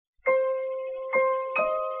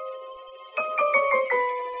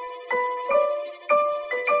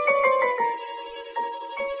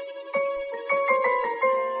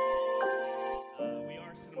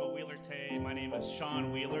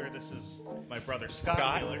my brother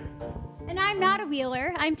Scott Wheeler. And I'm not a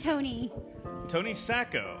Wheeler. I'm Tony. Tony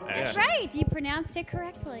Sacco, actually. That's right. You pronounced it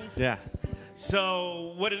correctly. Yeah.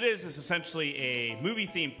 So what it is essentially a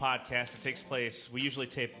movie-themed podcast that takes place. We usually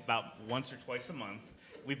tape about once or twice a month.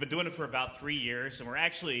 We've been doing it for about 3 years, and we're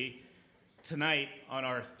actually tonight on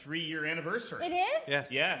our 3-year anniversary. It is?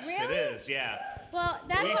 Yes. Yes, Really? it is, yeah. Well,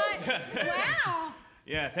 that's what... Wow.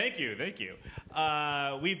 Yeah, thank you.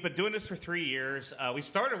 We've been doing this for 3 years. We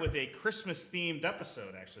started with a Christmas-themed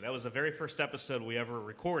episode, actually. That was the very first episode we ever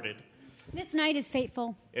recorded. This night is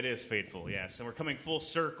fateful. It is fateful, yes. And we're coming full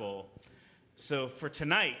circle. So for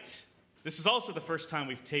tonight, this is also the first time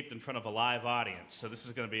we've taped in front of a live audience. So this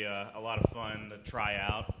is going to be a lot of fun to try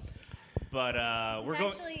out. But we're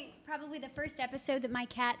going... Actually, probably the first episode that my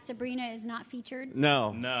cat, Sabrina, is not featured.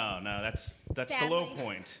 No. No, that's the Sadly. low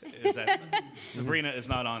point, is that Sabrina is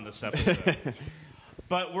not on this episode.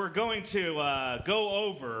 But we're going to go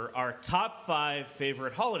over our top 5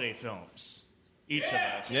 favorite holiday films, each of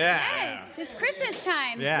us. Yeah. Yes, it's Christmas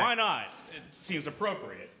time. Yeah. Why not? It seems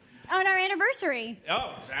appropriate. On our anniversary.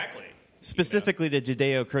 Oh, exactly. Specifically the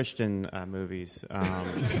Judeo-Christian movies.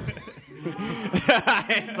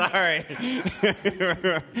 Sorry.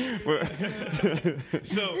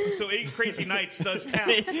 So 8 Crazy Nights does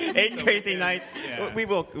count. Eight Crazy Nights. Yeah. We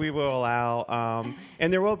will allow,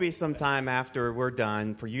 and there will be some time after we're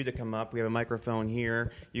done for you to come up. We have a microphone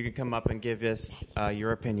here. You can come up and give us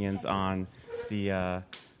your opinions on the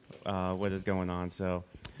what is going on. So,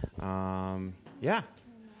 yeah.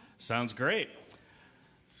 Sounds great.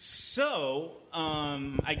 So,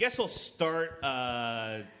 I guess we'll start.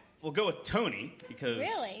 We'll go with Tony because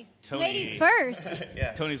Really? Tony, Ladies first.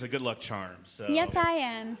 Yeah. Tony's a good luck charm. So Yes,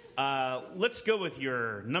 I am. let's go with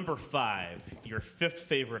your number 5, your 5th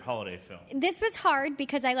favorite holiday film. This was hard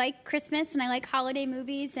because I like Christmas and I like holiday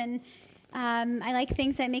movies and I like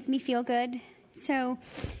things that make me feel good. So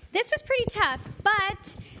this was pretty tough,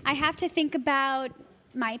 but I have to think about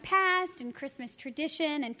my past and Christmas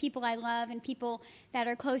tradition and people I love and people that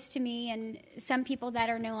are close to me and some people that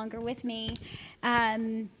are no longer with me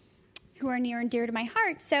who are near and dear to my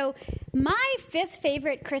heart. So my 5th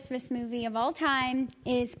favorite Christmas movie of all time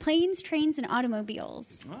is Planes, Trains, and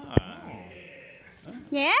Automobiles.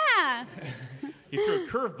 Yeah. You threw a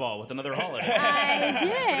curveball with another holiday. I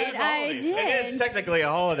did. holiday. It is technically a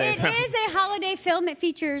holiday It film. is a holiday film. It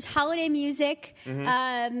features holiday music,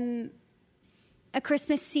 a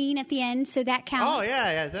Christmas scene at the end, so that counts. Oh,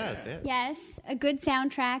 yeah, it does. Yeah. Yes, a good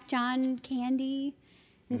soundtrack. John Candy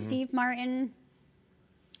and Steve Martin.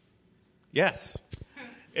 Yes.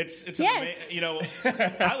 It's Yes.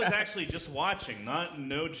 I was actually just watching,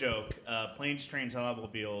 no joke, Planes, Trains, and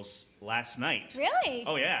Automobiles last night. Really?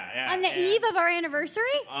 Oh, yeah. On the And eve of our anniversary?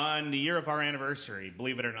 on the year of our anniversary,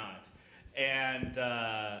 believe it or not. And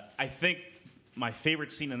I think my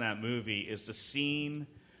favorite scene in that movie is the scene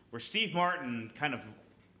where Steve Martin kind of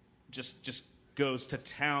just goes to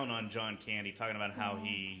town on John Candy, talking about how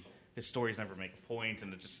his stories never make a point,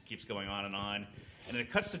 and it just keeps going on. And then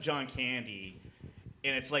it cuts to John Candy,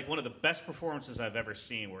 and it's like one of the best performances I've ever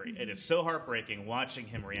seen, where it is so heartbreaking watching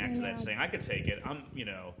him react to that, saying, "I could take it."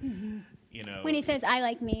 When he says, "I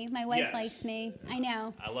like me, my wife Yes. likes me," I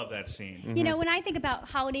know. I love that scene. You know, when I think about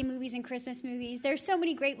holiday movies and Christmas movies, there's so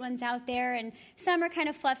many great ones out there, and some are kind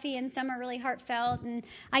of fluffy and some are really heartfelt, and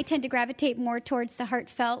I tend to gravitate more towards the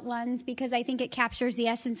heartfelt ones because I think it captures the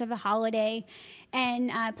essence of a holiday.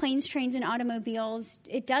 And Planes, Trains, and Automobiles,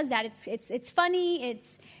 it does that. It's funny,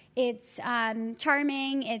 it's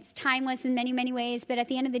charming, it's timeless in many, many ways, but at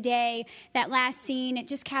the end of the day, that last scene, it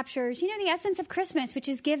just captures, the essence of Christmas, which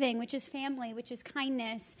is giving, which is family, which is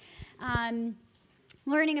kindness,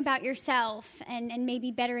 learning about yourself and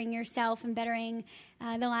maybe bettering yourself and bettering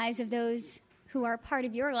the lives of those who are part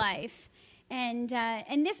of your life. And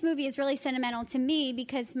this movie is really sentimental to me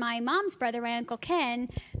because my mom's brother, my Uncle Ken,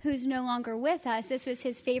 who's no longer with us, this was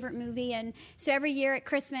his favorite movie. And so every year at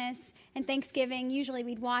Christmas and Thanksgiving, usually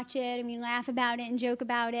we'd watch it and we'd laugh about it and joke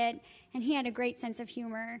about it. And he had a great sense of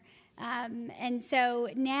humor. And so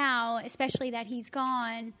now, especially that he's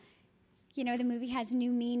gone, the movie has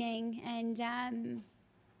new meaning. And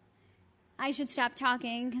I should stop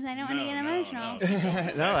talking because I don't want to get emotional.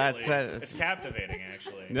 No, it's captivating,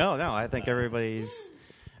 actually. No, I think everybody's.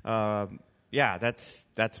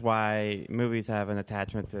 That's why movies have an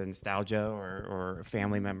attachment to nostalgia or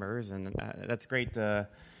family members, and that's great.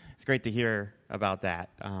 It's great to hear about that.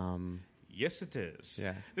 Yes, it is.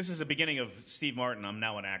 Yeah. This is the beginning of Steve Martin, I'm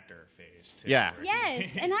now an actor phase, too. Yeah. Yes,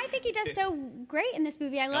 and I think he does so great in this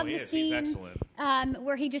movie. I love he the is. He's scene excellent.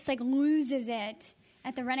 where he just loses it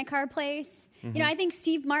at the rent-a-car place. I think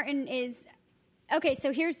Steve Martin is... Okay,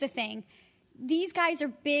 so here's the thing. these guys are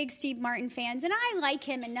big Steve Martin fans, and I like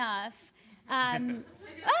him enough.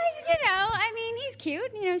 He's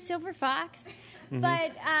cute, Silver Fox.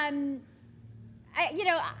 But,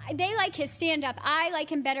 they like his stand-up. I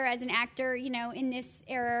like him better as an actor, in this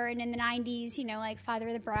era and in the 90s, like Father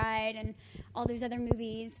of the Bride and all those other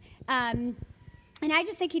movies. And I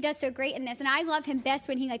just think he does so great in this. And I love him best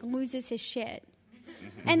when he, loses his shit.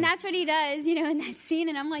 And that's what he does, in that scene.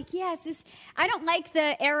 And I'm like, yes, I don't like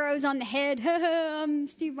the arrows on the head. I'm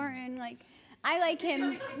Steve Martin. I like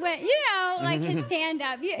him when, his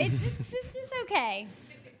stand-up. It's just okay.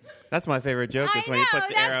 That's my favorite joke is when he puts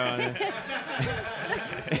the arrow on it.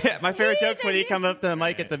 My favorite joke is when he comes up to the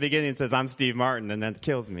mic at the beginning and says, I'm Steve Martin, and then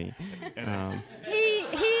kills me. And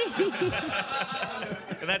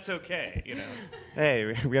that's okay,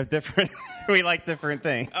 Hey, we have we like different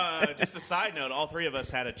things. Just a side note, all three of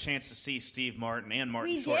us had a chance to see Steve Martin and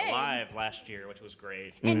Martin Short live last year, which was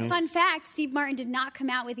great. And fun fact, Steve Martin did not come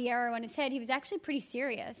out with the arrow on his head. He was actually pretty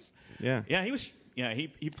serious. Yeah. Yeah, he was. Yeah, he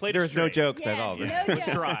played. There was no jokes at all. No it was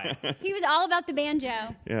dry. He was all about the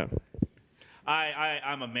banjo. Yeah.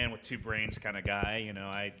 I'm a man with two brains kind of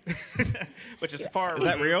guy, which is far. Is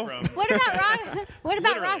that real? From What about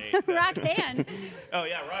Roxanne? Oh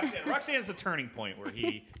yeah, Roxanne. Roxanne's the turning point where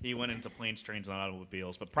he went into Planes, Trains, and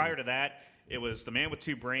Automobiles. But prior to that, it was The Man with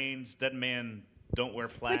Two Brains, Dead Man Don't Wear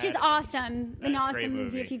Plaid, Which is awesome. An awesome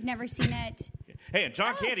movie if you've never seen it. Hey, and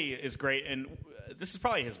John Candy is great, and this is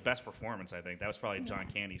probably his best performance. I think that was probably John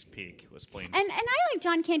Candy's peak. Was Planes. And I like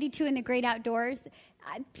John Candy too in The Great Outdoors.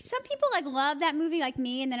 Some people love that movie like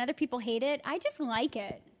me, and then other people hate it. I just like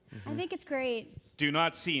it. I think it's great. Do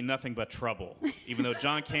not see Nothing But Trouble. Even though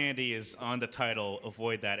John Candy is on the title,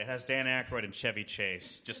 avoid that. It has Dan Aykroyd and Chevy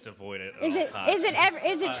Chase. Just avoid it. Is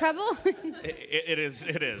it trouble?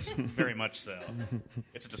 It is very much so.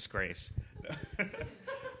 It's a disgrace.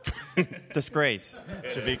 Disgrace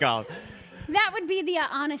should be called. That would be the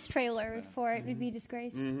honest trailer for it. Would be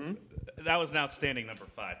Disgrace. Mm-hmm. That was an outstanding number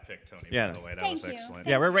 5 pick, Tony. Yeah. By the way, that Thank was you. excellent.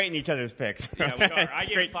 Yeah, we're rating each other's picks. Yeah, we are. I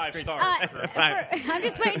gave it 5 stars. I'm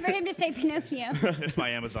just waiting for him to say Pinocchio. It's my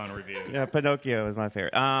Amazon review. Yeah, Pinocchio is my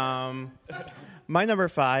favorite. My number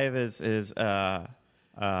 5 is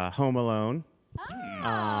Home Alone.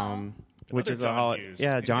 Which is John Hughes.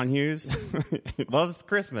 John Hughes loves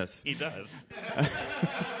Christmas. He does.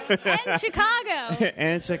 And Chicago.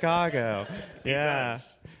 And Chicago. Yeah.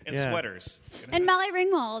 Does. And sweaters. And Molly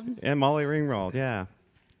Ringwald. And Molly Ringwald. Yeah.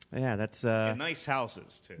 Yeah, that's and nice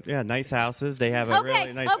houses too. Yeah, nice houses. They have a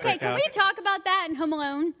really nice Okay, can we talk about that in Home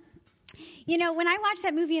Alone? When I watched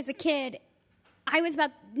that movie as a kid, I was about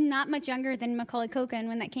not much younger than Macaulay Culkin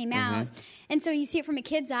when that came out. And so you see it from a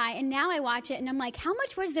kid's eye, and now I watch it, and I'm like, how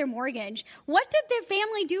much was their mortgage? What did the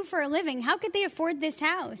family do for a living? How could they afford this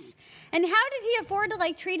house? And how did he afford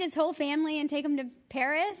to, treat his whole family and take them to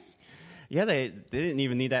Paris? Yeah, they didn't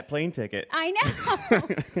even need that plane ticket. I know.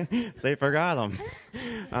 They forgot them.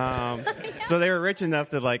 So they were rich enough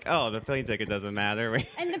to the plane ticket doesn't matter.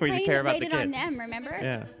 And the we plane care about waited the kid. on them, remember?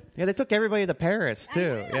 Yeah. Yeah, they took everybody to Paris,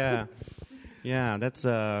 too. Yeah. Yeah, that's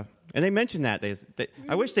and they mentioned that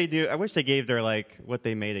I wish they do. I wish they gave their what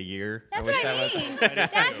they made a year. That's what I mean.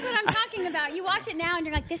 That's what I'm talking about. You watch it now and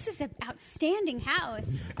you're like, this is an outstanding house.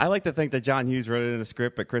 I like to think that John Hughes wrote it in the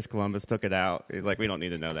script, but Chris Columbus took it out. He's like, we don't need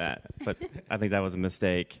to know that. But I think that was a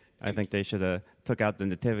mistake. I think they should have took out the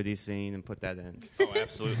nativity scene and put that in. Oh,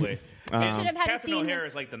 absolutely. They should have had a Catherine scene. O'Hara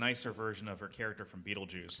is the nicer version of her character from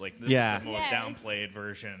Beetlejuice. This Yeah. is the more Yes. downplayed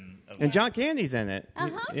version of And John Candy's in it.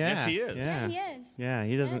 Uh-huh. Yeah. Yes, he is. Yeah. He is. Yeah,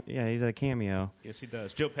 he doesn't. Yeah, he's a cameo. Yes, he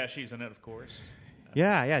does. Joe Pesci's in it, of course.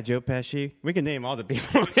 Yeah, Joe Pesci. We can name all the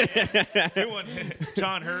people.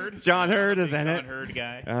 John Hurd. John Hurd is in John it. Hurd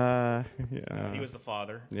guy. He was the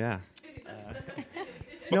father. Yeah.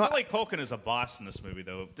 Macaulay Culkin is a boss in this movie,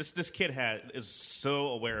 though. This kid is so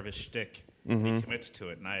aware of his shtick. He commits to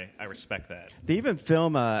it, and I respect that. They even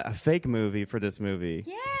film a fake movie for this movie.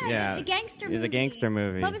 Yeah, the gangster movie. The gangster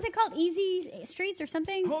movie. What was it called? Easy Streets or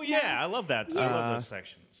something? Oh, yeah, I love that. I love those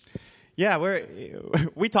sections. Yeah,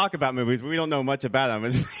 we talk about movies, but we don't know much about them.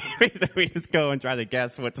 We just go and try to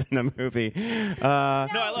guess what's in the movie. No,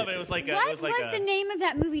 I love it. It was like What was the name of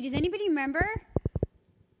that movie? Does anybody remember?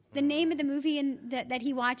 The name of the movie that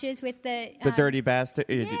he watches with the Dirty Bastard.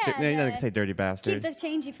 yeah, You don't say Dirty Bastard. Keep the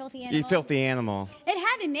change, you filthy animal. You filthy animal. It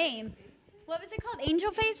had a name. What was it called?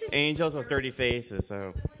 Angel Faces? Angels with dirty faces.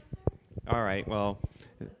 So, all right. Well,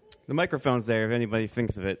 the microphone's there if anybody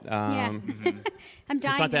thinks of it. Yeah. I'm dying. It's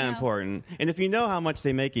not to that know. important. And if you know how much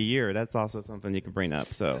they make a year, that's also something you can bring up.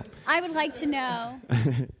 So, I would like to know.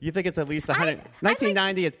 you think it's at least 100?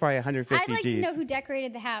 1990, it's probably 150 I'd like G's. to know who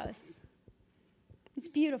decorated the house. It's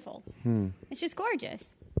beautiful. It's just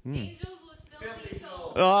gorgeous. Angels with filthy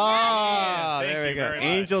souls. Oh, Thank there we you go. very much.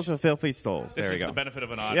 Angels with filthy souls. This There we is go. the benefit of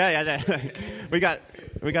an audience. Yeah. we got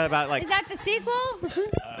about like Is that the sequel?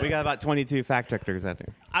 we got about 22 fact checkers out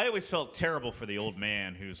there. I always felt terrible for the old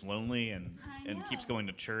man who's lonely and know. keeps going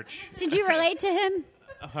to church. Did you relate to him?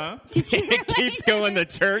 Huh? Did you He relate keeps to going to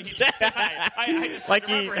church. I just Like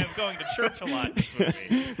remember him going to church a lot in this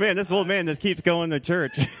movie. Man, this old man just keeps going to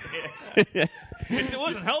church. It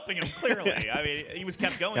wasn't helping him, clearly. I mean, he was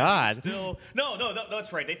kept going. God. Still, no,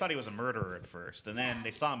 that's right. They thought he was a murderer at first, and then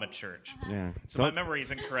they saw him at church. Yeah. So my memory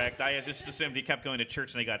is incorrect. I just assumed he kept going to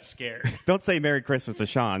church and he got scared. Don't say Merry Christmas to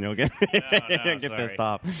Sean. You'll get get sorry. pissed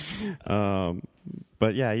off.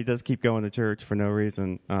 But yeah, he does keep going to church for no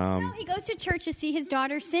reason. No, he goes to church to see his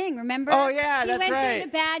daughter sing. Remember? Oh, yeah, he that's went right. through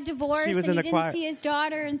the bad divorce, She was and in he the didn't choir. see his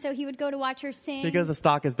daughter, and so he would go to watch her sing. He goes to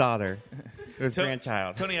stalk his daughter, his To-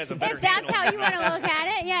 grandchild. Tony has a better if that's handle. how you want to look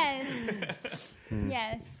at it, yes,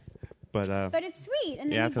 yes. But But it's sweet, and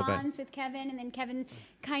then Yeah, I he feel bad. bonds with Kevin, and then Kevin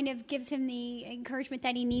kind of gives him the encouragement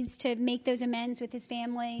that he needs to make those amends with his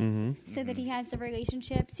family, Mm-hmm. so that he has the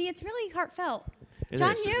relationship. See, it's really heartfelt. It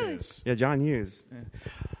John is, It Hughes. is. yeah, John Hughes.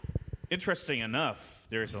 Interesting enough,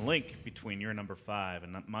 there's a link between your number 5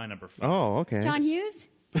 and my number 5. Oh, okay. John Hughes.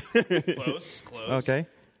 Close. Okay.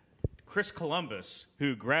 Chris Columbus,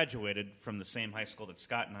 who graduated from the same high school that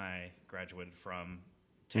Scott and I graduated from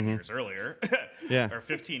 10 years earlier, Yeah. or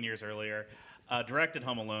 15 years earlier, directed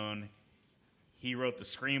Home Alone. He wrote the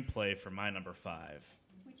screenplay for my number 5.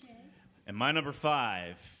 Which is? And my number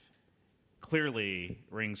 5 clearly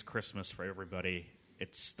rings Christmas for everybody.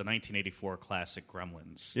 It's the 1984 classic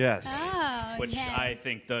Gremlins, Yes. Oh, which yes. I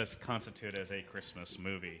think does constitute as a Christmas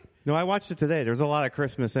movie. No, I watched it today. There's a lot of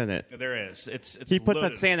Christmas in it. There is. It's He puts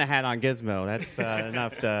loaded. that Santa hat on Gizmo. That's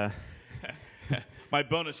enough to. My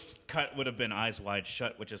bonus cut would have been Eyes Wide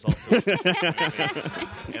Shut, which is also a Christmas movie.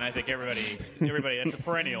 And I think everybody, that's a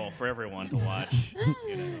perennial for everyone to watch.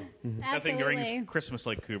 You know. Nothing Absolutely. rings Christmas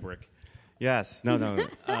like Kubrick. Yes. No.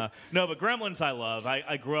 No, but Gremlins I love.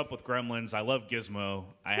 I grew up with Gremlins. I love Gizmo.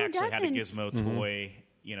 I Who actually had a doesn't? Gizmo toy,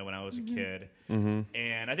 when I was a kid.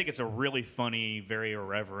 And I think it's a really funny, very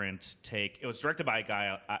irreverent take. It was directed by a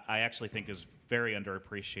guy I actually think is very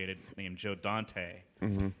underappreciated, named Joe Dante,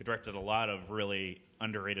 who directed a lot of really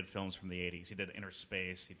underrated films from the 80s. He did Inner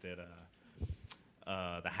Space. He did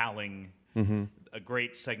The Howling, a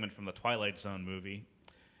great segment from the Twilight Zone movie.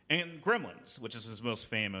 And Gremlins, which is his most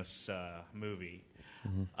famous movie.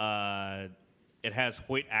 It has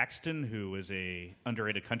Hoyt Axton, who is a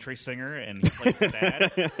underrated country singer, and he plays the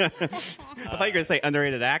dad. I thought you were going to say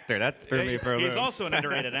underrated actor. That threw me for a He's loop. also an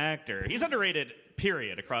underrated actor. He's underrated,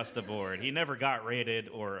 period, across the board. He never got rated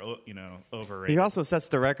or overrated. He also sets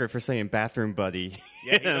the record for saying bathroom buddy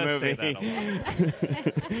yeah, he in a does say movie. that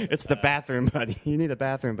a lot. It's the bathroom buddy. You need a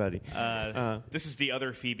bathroom buddy. This is the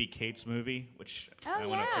other Phoebe Cates movie, which Oh, I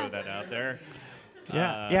want to yeah. throw that out there.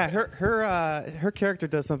 Yeah. Her character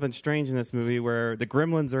does something strange in this movie where the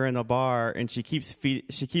Gremlins are in a bar and she keeps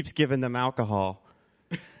giving them alcohol,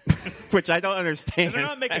 which I don't understand. And they're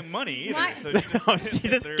not making money either. Why- So No, she's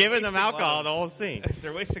just they're giving them wasting a lot alcohol of- the whole scene.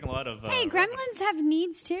 They're wasting a lot of. Hey, Gremlins have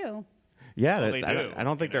needs too. Yeah, Well, they I do,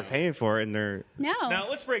 don't think you they're know. paying for it, and they're No. Now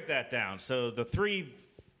let's break that down. So the three,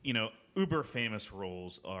 uber famous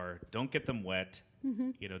rules are: don't get them wet.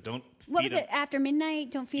 Don't. What feed was them. it? After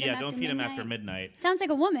midnight? Don't feed Yeah, them after don't feed midnight? them after midnight. Sounds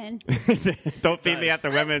like a woman. don't feed me does.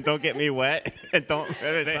 after women, don't get me wet, and don't.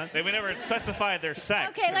 They never specified their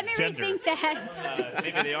sex. Okay, or let me gender. rethink that.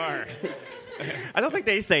 Maybe they are. I don't think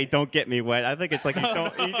they say don't get me wet. I think it's like you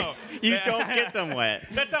don't No. you don't get them wet.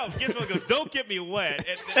 That's how Gizmo goes. Don't get me wet,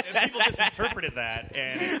 and people just interpreted that,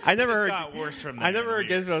 and I never it just heard. got worse from there. I never heard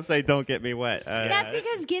Gizmo say don't get me wet. That's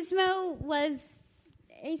because Gizmo was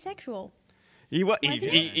asexual.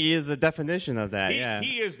 He is a definition of that.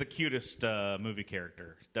 He is the cutest movie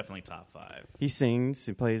character. Definitely top 5. He sings.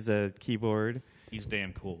 He plays the keyboard. He's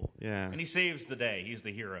damn cool. Yeah. And he saves the day. He's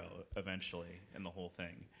the hero eventually in the whole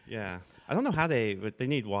thing. Yeah. I don't know how but they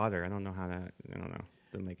need water. I don't know.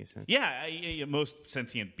 Doesn't make any sense. Yeah, most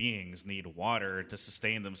sentient beings need water to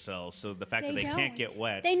sustain themselves. So the fact that they don't. can't get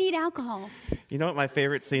wet. They need alcohol. You know what my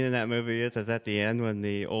favorite scene in that movie is? Is at the end when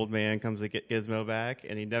the old man comes to get Gizmo back,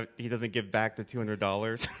 and he doesn't give back the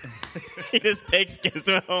 $200. He just takes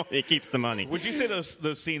Gizmo and he keeps the money. Would you say those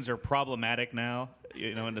scenes are problematic now?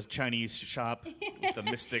 In the Chinese shop, with the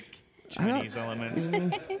mystic Chinese elements.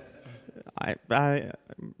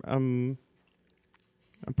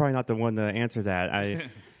 I'm probably not the one to answer that.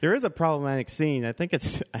 There is a problematic scene. I think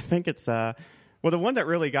it's Well, the one that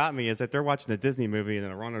really got me is that they're watching a Disney movie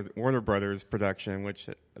and a Warner Brothers production, which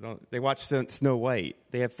they watched Snow White.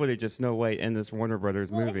 They have footage of Snow White in this Warner Brothers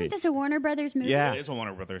Well, movie. isn't this a Warner Brothers movie? Yeah. It is a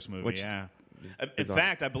Warner Brothers movie, Which yeah. In bizarre.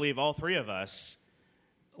 fact, I believe all three of us,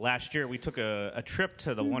 last year, we took a trip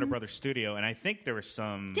to the Warner Brothers studio, and I think there was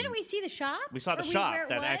some... Didn't we see the shop? We saw the Or shop where it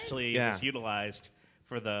that was? actually Yeah. was utilized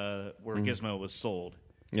for where Gizmo was sold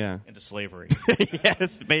Yeah. into slavery.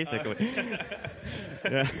 Yes, basically.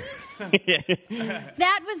 Yeah.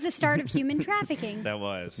 That was the start of human trafficking. That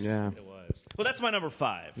was. Yeah. It was. Well, that's my number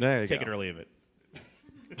 5. There you Take go. it or leave it.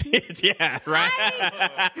 Yeah, right.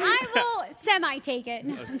 I will semi-take it.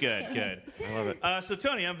 No, I'm just Good, kidding. good. I love it. So,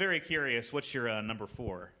 Tony, I'm very curious. What's your number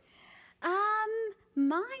 4?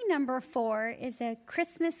 My number 4 is a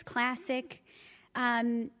Christmas classic.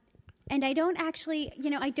 And I don't actually,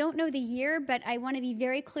 I don't know the year, but I want to be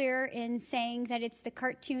very clear in saying that it's the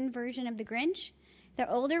cartoon version of The Grinch, the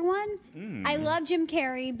older one. I love Jim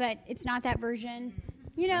Carrey, but it's not that version.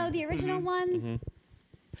 The original one?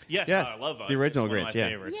 Yes, Yes, I love it. the original It's one of Grinch, my yeah.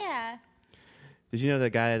 favorites. Yeah. Did you know the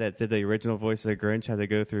guy that did the original voice of the Grinch had to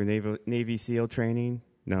go through Navy SEAL training?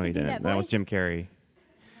 No, he To do didn't. that Was voice? Jim Carrey.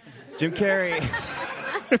 Jim Carrey.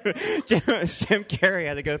 Jim Carrey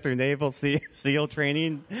had to go through Naval SEAL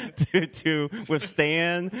training to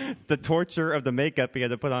withstand the torture of the makeup he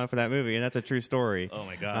had to put on for that movie, and that's a true story. Oh,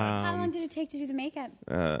 my God. How long did it take to do the makeup?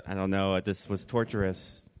 I don't know. This was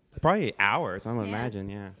torturous. Probably hours, I would Yeah. imagine,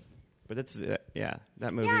 yeah. But it's,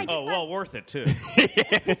 that movie. Yeah, I just Oh, well, worth it, too.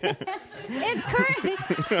 It's currently.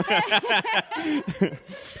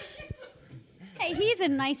 Hey, he's a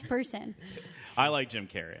nice person. I like Jim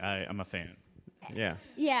Carrey. I'm a fan. Yeah.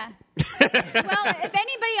 Yeah. Well, if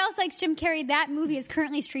anybody else likes Jim Carrey, that movie is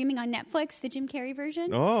currently streaming on Netflix, the Jim Carrey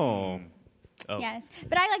version. Oh. Oh. Yes,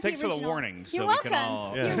 but I like Thanks the for original. the warning, You're so we welcome. can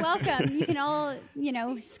all- Yeah. You're welcome. You can all,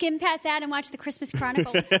 skim past that and watch the Christmas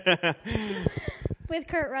Chronicles with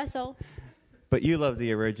Kurt Russell. But you love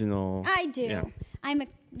the original. I do. Yeah. I'm a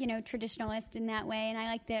traditionalist in that way, and I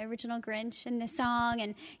like the original Grinch and the song,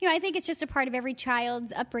 and I think it's just a part of every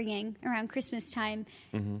child's upbringing around Christmas time,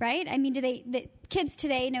 right? I mean, the kids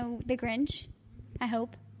today know the Grinch? I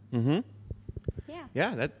hope. Mm-hmm. Yeah.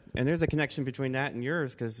 Yeah, and there's a connection between that and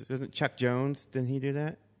yours, because isn't Chuck Jones, didn't he do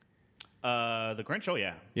that? The Grinch? Oh,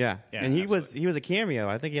 yeah. Yeah. Yeah, And he was absolutely. a cameo.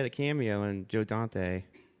 I think he had a cameo in Joe Dante.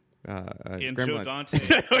 In Gremlins. Joe Dante.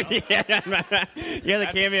 Yeah, the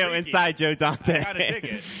That's cameo freaky. inside Joe Dante. I gotta dig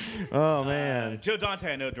it. Oh, man. Joe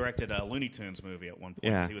Dante, I know, directed a Looney Tunes movie at one point.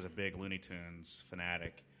 Yeah. 'Cause he was a big Looney Tunes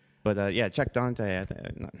fanatic. But, Chuck Dante.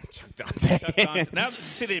 Not Chuck Dante. Chuck Dante. Now,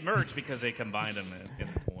 see, they merged because they combined them in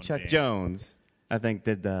one Chuck being. Jones, I think,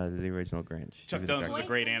 did the original Grinch. He Chuck was Jones the was a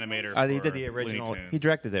great animator. director. He for did the Looney original. Tunes. He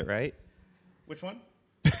directed it, right? Which one?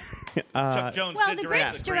 Chuck Jones Well, did the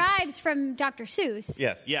direct Grinch the Grinch. derives from Dr. Seuss.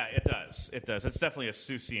 Yes. Yeah, it does. It does. It's definitely a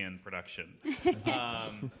Seussian production.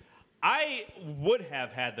 I would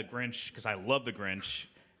have had the Grinch, because I love the Grinch,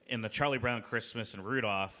 in the Charlie Brown Christmas and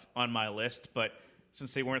Rudolph on my list, but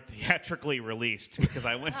since they weren't theatrically released, because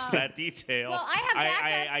I went to that detail, Well, I have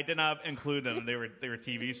backups. I did not include them. They were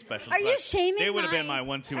TV specials. Are you but shaming They would have my- been my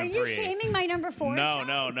 1, 2, Are and you 3. shaming my number 4? No.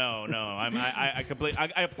 I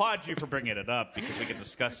applaud you for bringing it up because we can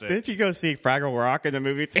discuss it. Didn't you go see Fraggle Rock in the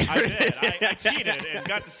movie theater? I did. I cheated and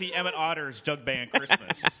got to see Emmett Otter's Jug Band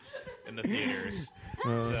Christmas in the theaters.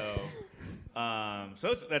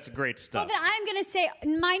 So that's great Well, stuff. then I'm going to say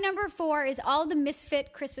my number 4 is all the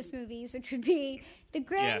misfit Christmas movies, which would be The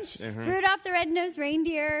Grinch, Yes. Rudolph the Red-Nosed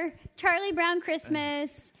Reindeer, Charlie Brown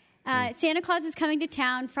Christmas, Santa Claus is Coming to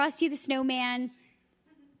Town, Frosty the Snowman.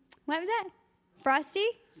 What was that? Frosty?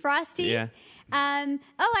 Yeah. I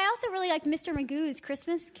also really liked Mr. Magoo's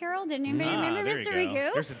Christmas Carol. Did anybody remember there you Mr. go.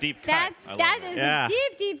 Magoo? There's a deep cut. That I love is that. a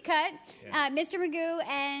deep, deep cut. Mr. Magoo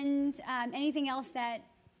and anything else that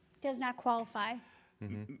does not qualify.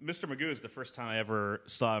 Mr. Magoo is the first time I ever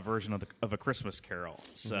saw a version of a Christmas Carol.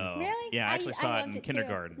 So Really? yeah, I actually saw it loved in too.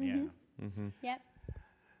 kindergarten. Yeah. Yep.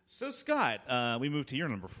 So Scott, we moved to your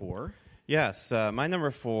number 4. Yes, my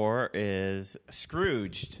number 4 is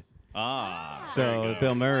Scrooged. Ah, So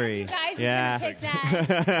Bill Murray. You guys yeah. is going to pick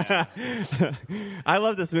that. I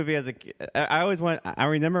love this movie as a kid. I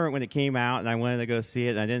remember when it came out and I wanted to go see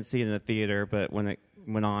it, and I didn't see it in the theater, but when it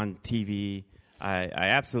went on TV, I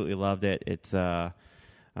absolutely loved it. It's I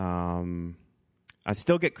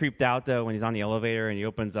still get creeped out though when he's on the elevator and he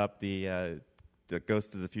opens up the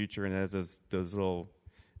Ghost of the Future and has those little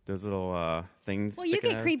things. Well, you sticking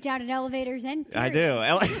get out. creeped out at elevators and I do.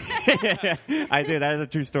 I do. That is a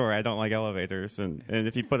true story. I don't like elevators, and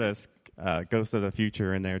if you put a Ghost of the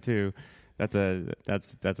Future in there too, that's a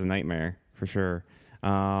nightmare for sure.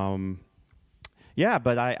 Yeah,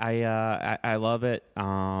 but I love it.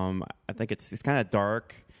 I think it's kind of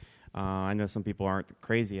dark. I know some people aren't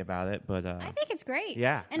crazy about it, but I think it's great.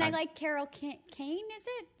 Yeah, and I like Carol Kane. Is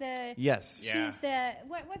it the? Yes. Yeah. She's the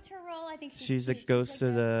what's her role? I think She's the she's ghost like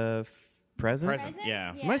of the present. Present,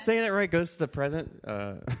 yeah. Am I saying it right? Ghost of the present.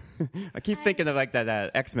 I keep thinking of like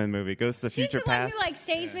that X-Men movie, Ghost of the She's Future the one Past. who like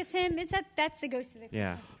stays with him. That's the ghost of the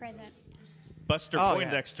Yeah. Christmas present. Buster Oh, yeah.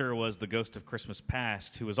 Poindexter was the ghost of Christmas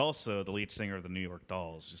Past, who was also the lead singer of the New York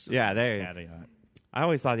Dolls. Just as Yeah, a there you- caveat. I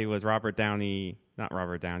always thought he was Robert Downey, not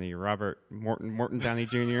Robert Downey, Robert Morton Downey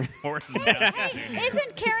Jr. Morton Downey Jr.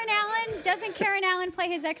 Isn't Karen Allen? Doesn't Karen Allen play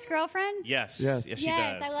his ex-girlfriend? Yes, Yes. yes, she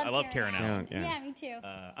yes, does. I love Karen Allen. Yeah. Yeah, me too.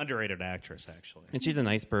 Underrated actress, actually. And she's a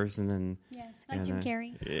nice person, and Yes, like and, Jim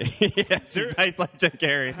Carrey. yeah, she's nice like Jim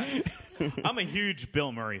Carrey. I'm a huge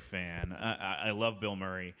Bill Murray fan. I love Bill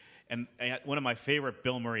Murray. And one of my favorite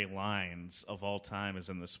Bill Murray lines of all time is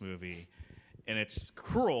in this movie. And it's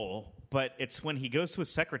cruel, but it's when he goes to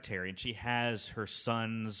his secretary and she has her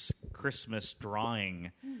son's Christmas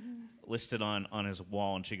drawing listed on his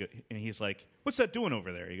wall. And he's like, "What's that doing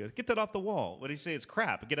over there?" He goes, "Get that off the wall." What do you say? It's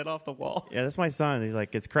crap. Get it off the wall. Yeah, that's my son. He's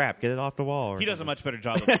like, it's crap. Get it off the wall. or He does a something. much better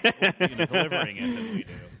job of delivering it than we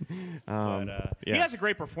do. He yeah. has a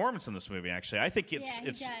great performance in this movie, actually. I think it's Yeah,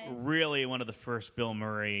 he does. really one of the first Bill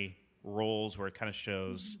Murray roles where it kind of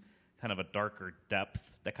shows kind of a darker depth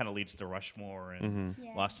that kind of leads to Rushmore and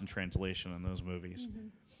Yeah. Lost in Translation in those movies.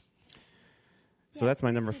 So that's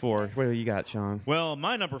my number 4. What do you got, Sean? Well,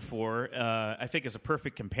 my number 4, I think, is a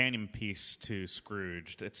perfect companion piece to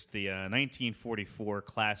Scrooged. It's the 1944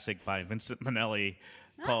 classic by Vincent Minnelli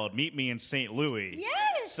called Meet Me in St. Louis.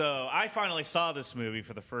 Yes! So I finally saw this movie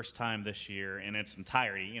for the first time this year in its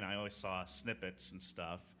entirety. You know, I always saw snippets and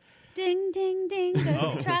stuff. Ding, ding, ding, go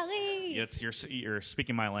Oh. the trolley. You're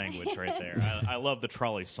speaking my language right there. I love the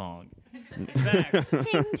trolley song. In fact,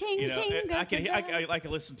 Ting, ting, you know, ting, goes I could the bell. I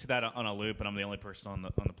could listen to that on a loop, and I'm the only person on the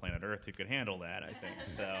planet Earth who could handle that. I think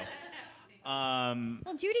so.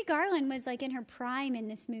 Well, Judy Garland was like in her prime in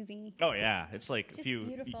this movie. Oh yeah, it's like Just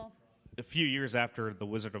beautiful. a few years after The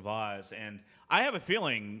Wizard of Oz, and I have a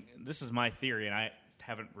feeling, this is my theory, and I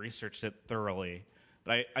haven't researched it thoroughly,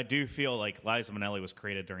 but I do feel like Liza Minnelli was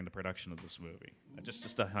created during the production of this movie.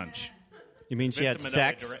 Just a hunch. You mean she had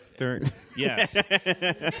Vincent Minnelli sex during? Yes.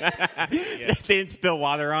 They didn't spill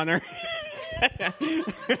water on her.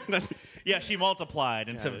 Yeah, she multiplied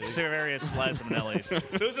into various Liza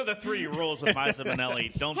Minnellis. Those are the 3 rules with Liza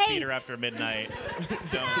Minnelli. Don't Hey. feed her after midnight.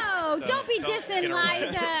 Don't be dissing get her wet.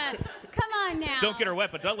 Liza. Come on now. Don't get her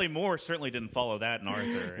wet, but Dudley Moore certainly didn't follow that in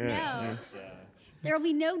Arthur. No. There will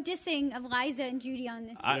be no dissing of Liza and Judy on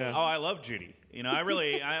this. I love Judy. You know,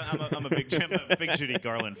 I'm a big Judy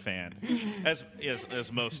Garland fan, as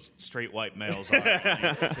most straight white males are in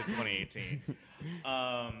 2018.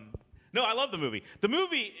 No, I love the movie. The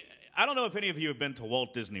movie, I don't know if any of you have been to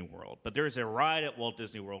Walt Disney World, but there's a ride at Walt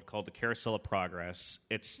Disney World called the Carousel of Progress.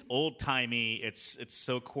 It's old-timey. It's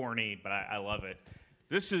so corny, but I love it.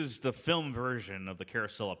 This is the film version of the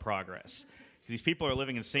Carousel of Progress. These people are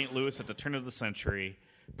living in St. Louis at the turn of the century,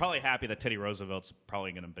 probably happy that Teddy Roosevelt's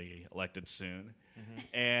probably going to be elected soon.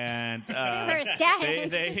 And were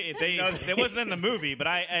ecstatic. they wasn't in the movie, but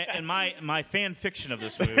in my fan fiction of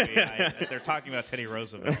this movie, they're talking about Teddy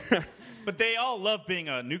Roosevelt. But they all love being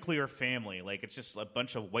a nuclear family. Like, it's just a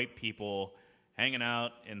bunch of white people hanging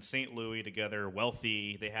out in St. Louis together,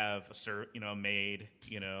 wealthy. They have a maid.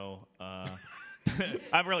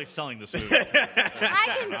 I'm really selling this movie.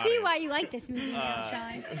 I can see why you like this movie now,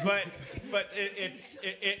 Sean. But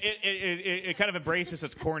it kind of embraces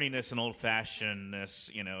its corniness and old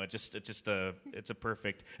fashionedness. You know, it's a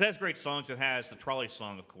perfect. It has great songs. It has the trolley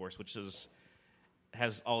song, of course, which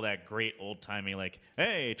has all that great old timey like,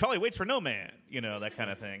 hey, trolley waits for no man, that kind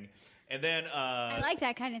of thing. And then I like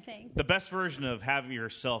that kind of thing. the best version of "Have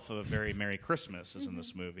Yourself a Very Merry Christmas" is in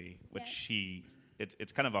this movie, which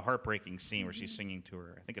it's kind of a heartbreaking scene where she's singing to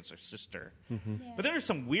her. I think it's her sister. Yeah. But then there's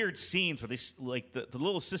some weird scenes where the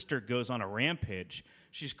little sister goes on a rampage.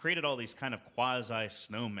 She's created all these kind of quasi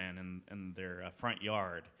snowmen in their front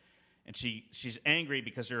yard, and she's angry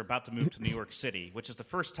because they're about to move to New York City, which is the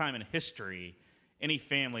first time in history any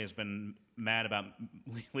family has been mad about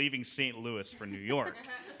leaving St. Louis for New York.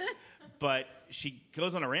 But she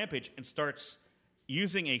goes on a rampage and starts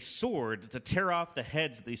using a sword to tear off the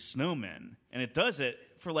heads of these snowmen. And it does it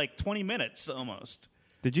for like 20 minutes almost.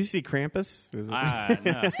 Did you see Krampus? Was it-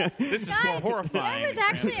 No. This is more Guys, horrifying. There was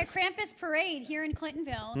actually a Krampus parade here in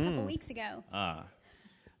Clintonville a couple weeks ago.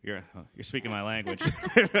 You're speaking my language.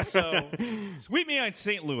 so meet me on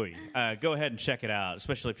St. Louis. Go ahead and check it out,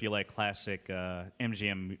 especially if you like classic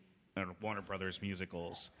MGM Warner Brothers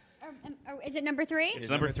musicals. Or is it number 3? It's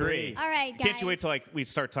number 3. All right, guys. Can't you wait till we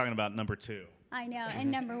start talking about number 2? I know,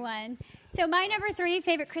 and number 1. So my number 3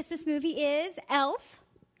 favorite Christmas movie is Elf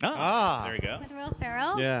There you go. with Will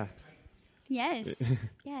Ferrell. Yeah. Yes.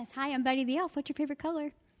 Yes. Hi, I'm Buddy the Elf. What's your favorite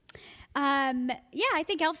color? I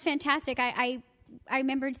think Elf's fantastic. I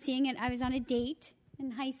remembered seeing it. I was on a date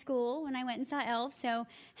in high school when I went and saw Elf, so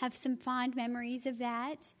have some fond memories of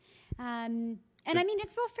that. And I mean,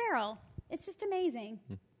 it's Will Ferrell. It's just amazing.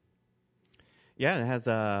 Yeah, it has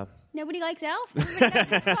Nobody likes Elf? Everybody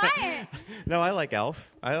got so quiet. No, I like Elf.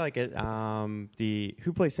 I like it.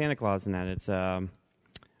 Who plays Santa Claus in that? It's Ed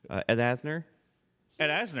Asner. Ed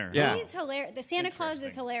Asner. Yeah. He's hilarious. The Santa Claus is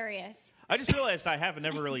Interesting. hilarious. I just realized I have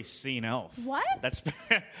never really seen Elf. What? That's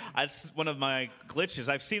one of my glitches.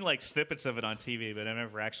 I've seen like snippets of it on TV, but I've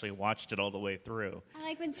never actually watched it all the way through. I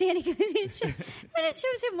like when Santa when it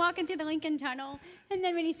shows him walking through the Lincoln Tunnel, and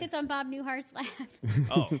then when he sits on Bob Newhart's lap,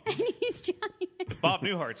 Oh, and he's giant. Bob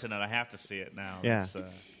Newhart's in it. I have to see it now. Yeah. It's,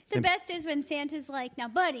 The best is when Santa's like, "Now,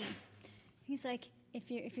 buddy," he's like, if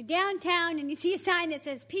you're downtown and you see a sign that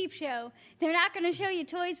says Peep Show, they're not going to show you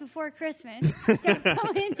toys before Christmas. Don't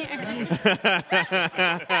go in there."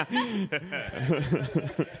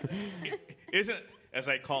 Isn't, as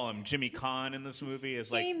I call him, Jimmy Caan in this movie?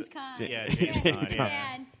 Is like James Caan. Yeah, James Caan.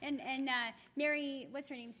 Yeah. Yeah, and Mary, what's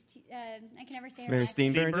her name? I can never say her Mary last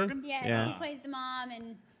Steenburgen? Steenburgen? Yeah, she plays the mom,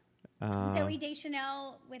 and Zoe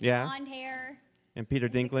Deschanel with yeah. blonde hair. And Peter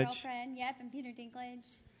is the Dinklage. girlfriend. Yep, and Peter Dinklage.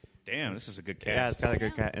 Damn, this is a good cast. Yeah, it's got a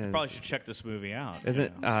good cat. Probably should check this movie out.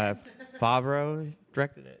 Isn't Favreau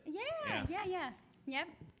directed it? Yeah. Yep.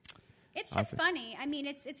 It's just Awesome. funny. I mean,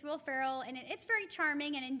 it's Will Ferrell, and it's very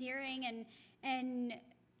charming and endearing and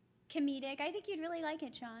comedic. I think you'd really like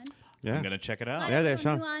it, Sean. Yeah. I'm gonna check it A out. lot Yeah, of there,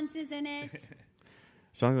 little Sean. nuances in it.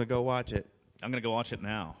 Sean's gonna go watch it. I'm gonna go watch it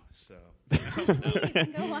now. So You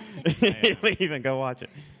can go watch it. Leave and go watch it.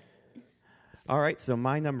 All right, so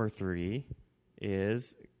my number 3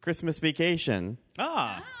 is Christmas Vacation,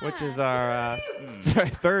 which is our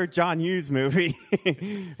third John Hughes movie.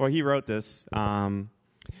 Well, he wrote this,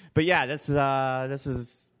 but yeah, this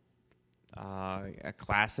is a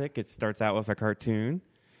classic. It starts out with a cartoon.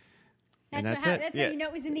 And That's it. how Yeah. you know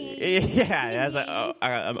it was in the 80s. Yeah, it has In the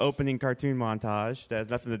 80s. an opening cartoon montage that has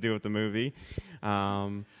nothing to do with the movie.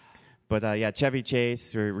 But Chevy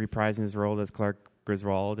Chase reprising his role as Clark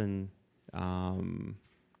Griswold and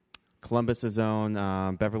Columbus's own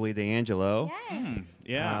Beverly D'Angelo. Yes.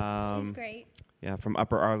 yeah. She's great. Yeah, from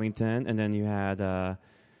Upper Arlington. And then you had the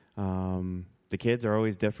kids are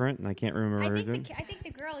always different, and I can't remember her name. I think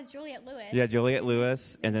the girl is Juliette Lewis. Yeah, Juliette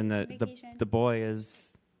Lewis, and then the Vacation. boy is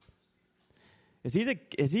he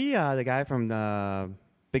the guy from the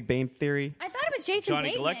Big Bang Theory? I thought it was Jason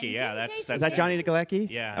Johnny Bateman. Galecki, yeah, Didn't that's- Jason Is that Johnny Galecki?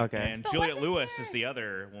 Yeah. Okay. And But Juliette wasn't Lewis there- is the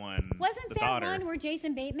other one. Wasn't the that daughter. one where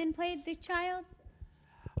Jason Bateman played the child?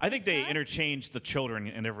 I think they What? interchanged the children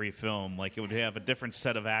in every film. Like it would have a different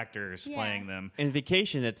set of actors Yeah. playing them. In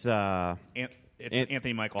Vacation, it's It's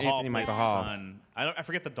Anthony Michael Hall. Anthony plays Michael the Hall. son. I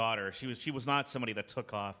forget the daughter. She was not somebody that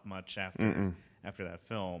took off much after that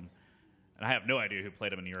film. And I have no idea who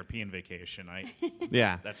played him in European Vacation.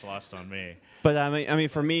 yeah. That's lost on me. But I mean,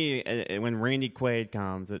 for me, when Randy Quaid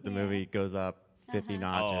comes, the Yeah. movie goes up 50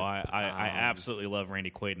 notches. Oh, I absolutely love Randy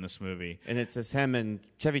Quaid in this movie. And it's just him and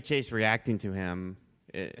Chevy Chase reacting to him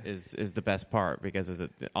is the best part because of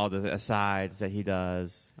all the asides that he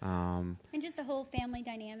does. And just the whole family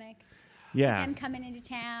dynamic. Yeah. Them coming into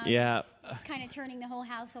town. Yeah. Kind of turning the whole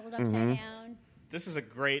household upside down. This is a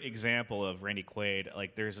great example of Randy Quaid.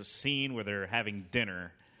 Like, there's a scene where they're having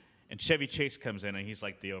dinner, and Chevy Chase comes in, and he's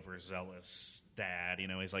like the overzealous dad. You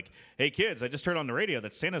know, he's like, "Hey kids, I just heard on the radio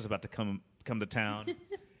that Santa's about to come to town."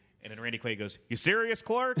 And then Randy Quaid goes, "You serious,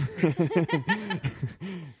 Clark?"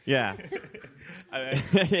 Yeah.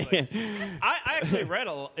 I actually read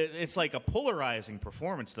it's like a polarizing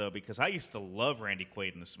performance though, because I used to love Randy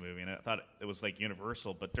Quaid in this movie, and I thought it was like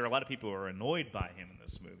universal. But there are a lot of people who are annoyed by him in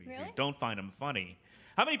this movie Really? who don't find him funny.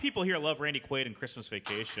 How many people here love Randy Quaid in Christmas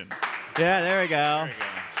Vacation? Yeah, there we go.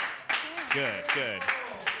 There you go.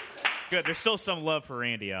 Good. There's still some love for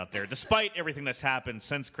Randy out there, despite everything that's happened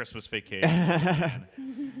since Christmas Vacation.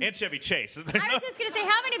 And Chevy Chase. I was just going to say,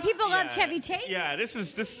 how many people love Chevy Chase? Yeah, this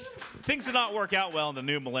things did not work out well in the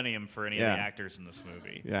new millennium for any of Yeah. the actors in this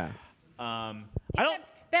movie. Yeah. I don't. Except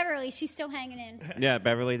Beverly, she's still hanging in. Yeah,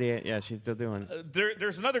 Beverly, she's still doing.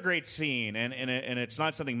 There's another great scene, and it's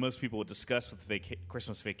not something most people would discuss with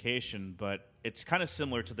Christmas Vacation, but it's kind of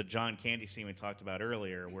similar to the John Candy scene we talked about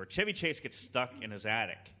earlier, where Chevy Chase gets stuck in his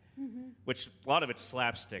attic, which a lot of it's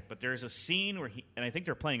slapstick. But there's a scene where and I think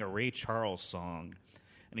they're playing a Ray Charles song,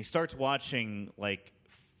 and he starts watching like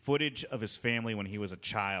footage of his family when he was a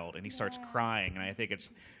child, and he starts crying. And I think it's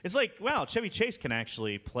like, wow, Chevy Chase can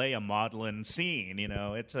actually play a maudlin scene. You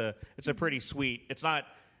know, it's a pretty sweet. It's not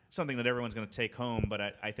something that everyone's going to take home, but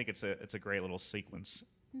I think it's a great little sequence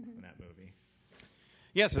in that movie.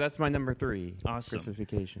 Yeah, so that's my number 3. Awesome. Christmas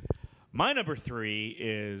Vacation. My number 3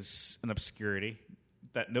 is an obscurity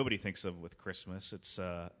that nobody thinks of with Christmas. It's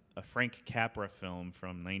a Frank Capra film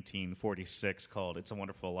from 1946 called It's a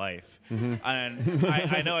Wonderful Life. And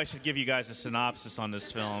I know I should give you guys a synopsis on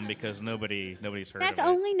this film because nobody's heard That's of it.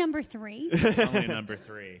 only number 3. It's only number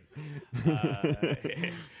 3.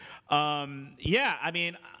 Yeah, I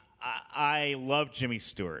mean, I love Jimmy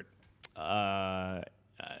Stewart.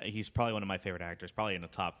 He's probably one of my favorite actors, probably in the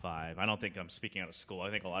top 5. I don't think I'm speaking out of school.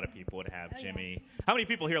 I think a lot of people would have Jimmy. How many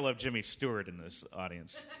people here love Jimmy Stewart in this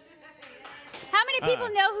audience? How many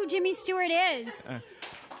people know who Jimmy Stewart is?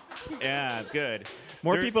 Yeah, good.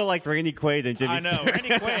 More people like Randy Quaid than Jimmy Stewart. I know. Randy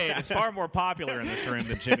Quaid is far more popular in this room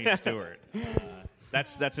than Jimmy Stewart.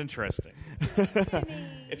 That's interesting.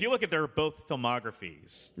 If you look at their both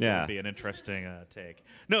filmographies, it would be an interesting take.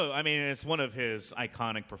 No, I mean, it's one of his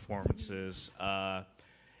iconic performances.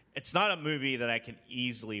 It's not a movie that I can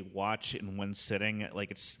easily watch in one sitting.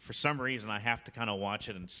 Like, it's for some reason I have to kind of watch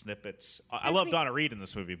it in snippets. I love Donna Reed in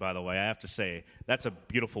this movie, by the way. I have to say that's a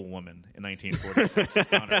beautiful woman in 1946.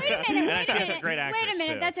 Donna Reed. She's a great actress. Wait a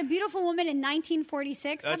minute, too. That's a beautiful woman in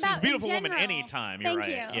 1946. She's a beautiful woman anytime. You're Thank right.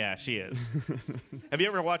 you. Yeah, she is. Have you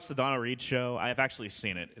ever watched the Donna Reed show? I have actually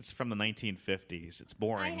seen it. It's from the 1950s. It's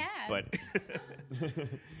boring. I have. But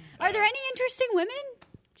Are there any interesting women?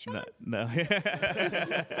 Sure. No.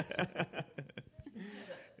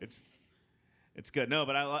 It's good. No,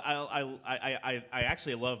 but I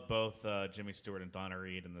actually love both Jimmy Stewart and Donna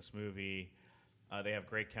Reed in this movie. They have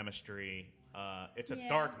great chemistry. It's a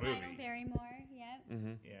dark movie. Lionel Barrymore. Yeah.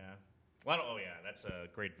 Mm-hmm. Yeah. That's a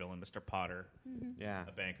great villain, Mr. Potter. Mm-hmm. Yeah.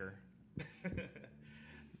 A banker.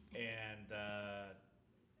 And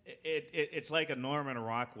it's like a Norman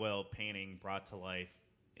Rockwell painting brought to life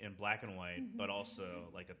in black and white, but also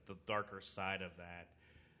like the darker side of that.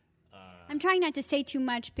 I'm trying not to say too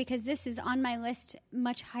much because this is on my list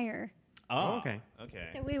much higher. Oh, okay.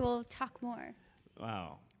 So we will talk more.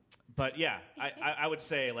 Wow. But yeah, I would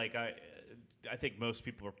say like I think most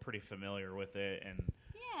people are pretty familiar with it, and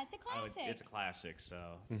Yeah, it's a classic. it's a classic. So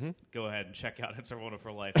go ahead and check out It's a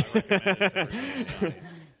Wonderful Life. I recommend it to everybody.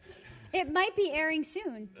 It might be airing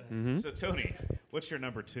soon. So Tony, what's your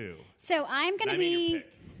number 2? So I'm I mean your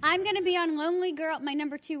pick. I'm gonna be on Lonely Girl. My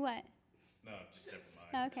number 2, what? No, just never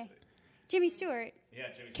mind. Oh, okay. Jimmy Stewart. Yeah,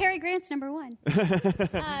 Jimmy Stewart. Cary Grant's number 1.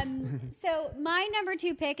 So my number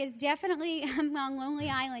 2 pick is definitely I'm on Lonely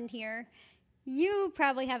Island here. You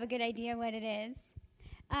probably have a good idea what it is.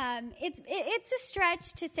 It's a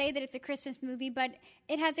stretch to say that it's a Christmas movie, but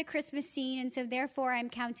it has a Christmas scene, and so therefore I'm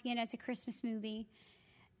counting it as a Christmas movie.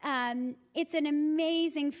 It's an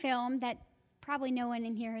amazing film that probably no one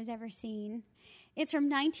in here has ever seen. It's from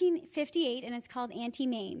 1958, and it's called Auntie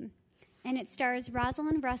Mame. And it stars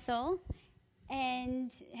Rosalind Russell.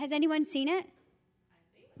 And has anyone seen it?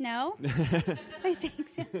 No? I think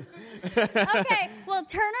so. Okay, well,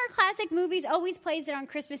 Turner Classic Movies always plays it on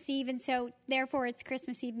Christmas Eve, and so therefore it's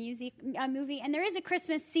Christmas Eve movie. And there is a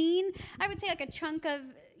Christmas scene. I would say like a chunk of,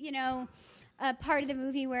 a part of the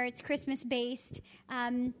movie where it's Christmas-based.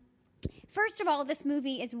 First of all, this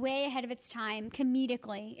movie is way ahead of its time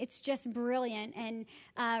comedically. It's just brilliant. And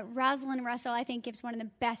Rosalind Russell, I think, gives one of the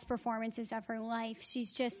best performances of her life.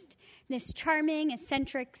 She's just this charming,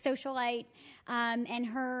 eccentric socialite. And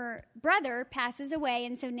her brother passes away,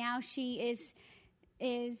 and so now she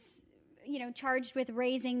is charged with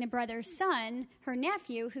raising the brother's son, her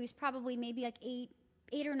nephew, who's probably maybe like 8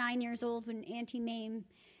 or 9 years old when Auntie Mame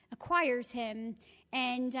acquires him.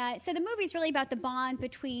 And so the movie's really about the bond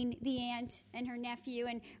between the aunt and her nephew,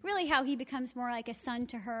 and really how he becomes more like a son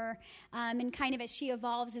to her, and kind of as she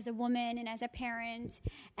evolves as a woman and as a parent.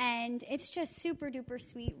 And it's just super duper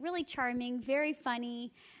sweet, really charming, very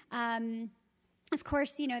funny. Of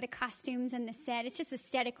course, the costumes and the set, it's just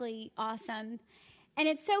aesthetically awesome. And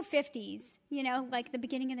it's so 50s, like the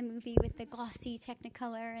beginning of the movie with the glossy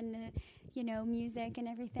Technicolor and the, music and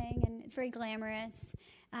everything, and it's very glamorous.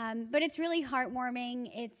 But it's really heartwarming.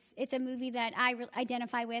 It's a movie that I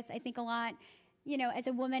identify with, I think, a lot. As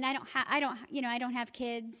a woman, I don't have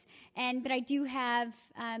kids, but I do have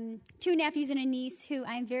 2 nephews and a niece who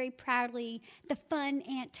I'm very proudly the fun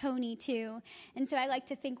Aunt Tony to. And so I like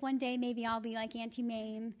to think one day maybe I'll be like Auntie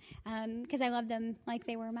Mame, because I love them like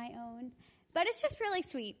they were my own. But it's just really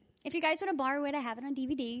sweet. If you guys want to borrow it, I have it on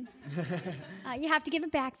DVD. You have to give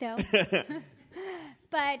it back, though.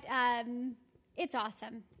 But it's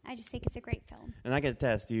awesome. I just think it's a great film. And I can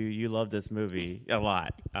attest, you love this movie a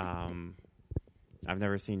lot. I've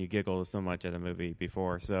never seen you giggle so much at a movie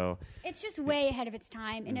before. So It's just way ahead of its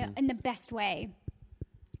time in the best way.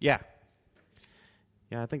 yeah,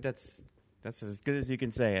 I think that's as good as you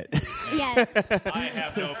can say it. Yes. I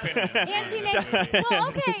have no opinion. on Auntie this Mame. movie. Well,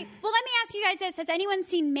 okay. Well, let me ask you guys this: has anyone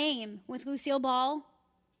seen Mame with Lucille Ball?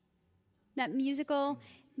 That musical.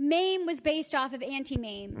 Mame was based off of Auntie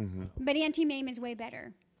Mame, but Auntie Mame is way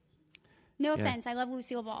better. No Yeah. offense, I love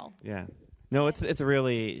Lucille Ball. Yeah. No, it's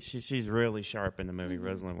really she's really sharp in the movie,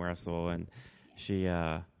 Rosalind Russell, and she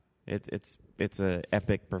it's a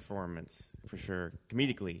epic performance for sure,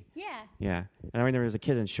 comedically. Yeah. Yeah, and I remember there was a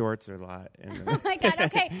kid in shorts a lot. And Oh my God.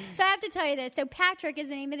 Okay, so I have to tell you this. So Patrick is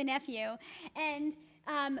the name of the nephew, and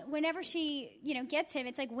whenever she gets him,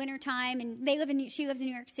 it's like wintertime, and she lives in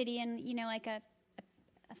New York City, and like a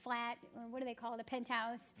flat, or what do they call it, a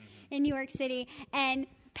penthouse in New York City, and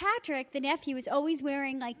Patrick, the nephew, is always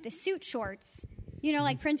wearing like the suit shorts.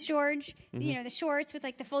 Like Prince George, the shorts with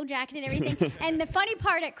like the full jacket and everything. And the funny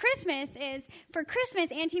part at Christmas is, for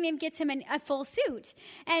Christmas, Auntie Mame gets him a full suit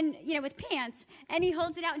and, with pants. And he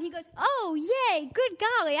holds it out and he goes, "Oh, yay, good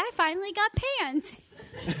golly, I finally got pants."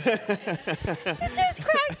 It just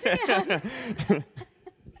cracks me up.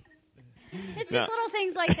 It's just little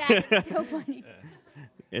things like that. It's so funny.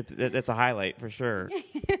 it's a highlight for sure.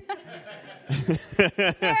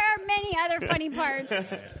 There are many other funny parts.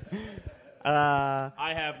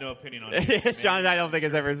 I have no opinion on it. Sean, I don't think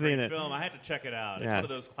has ever seen it. Film. I had to check it out. It's Yeah. one of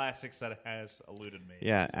those classics that has eluded me.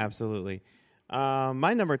 Yeah, absolutely.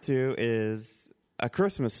 My number 2 is A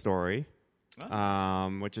Christmas Story,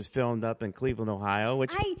 which is filmed up in Cleveland, Ohio.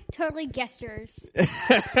 Which I totally guessed yours.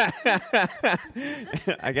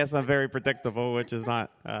 I guess I'm very predictable, which is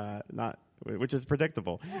which is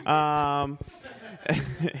predictable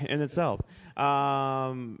in itself.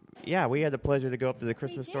 Yeah, we had the pleasure to go up to the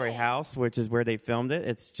Christmas Story house, which is where they filmed it.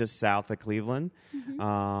 It's just south of Cleveland.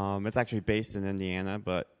 It's actually based in Indiana,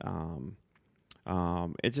 but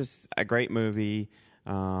it's just a great movie.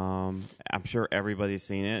 I'm sure everybody's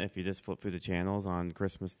seen it if you just flip through the channels on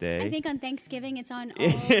Christmas Day. I think on Thanksgiving it's on all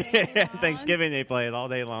day long. Thanksgiving they play it all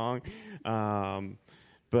day long.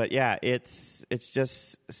 But yeah, it's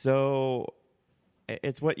just so.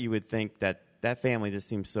 It's what you would think that family just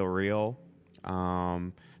seems so real,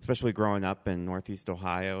 especially growing up in Northeast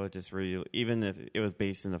Ohio. It just really, even if it was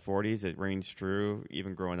based in the 40s, it rings true.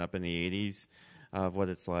 Even growing up in the 80s, of what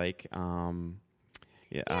it's like.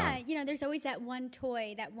 Yeah, there's always that one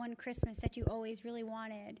toy, that one Christmas that you always really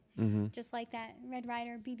wanted, just like that Red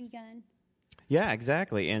Ryder BB gun. Yeah,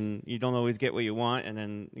 exactly. And you don't always get what you want, and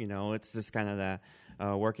then it's just kind of the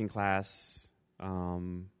working class.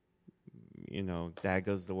 Dad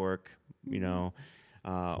goes to work.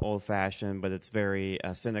 Old fashioned, but it's very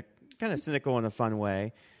kind of cynical in a fun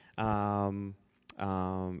way. And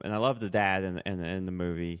I love the dad in the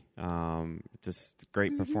movie. Just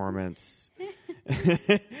great performance.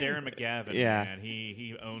 Darren McGavin, Yeah. man,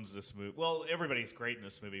 he owns this movie. Well, everybody's great in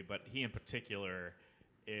this movie, but he in particular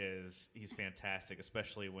he's fantastic,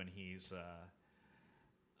 especially when he's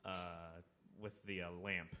with the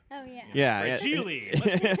lamp. Oh yeah. Yeah, Geely,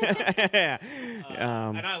 let's go. yeah.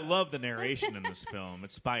 And I love the narration in this film.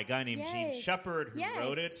 It's by a guy named Gene Yes. Shepard who Yes.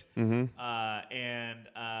 wrote it. And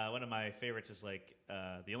one of my favorites is like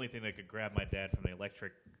the only thing that could grab my dad from the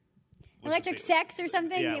electric. Electric sex or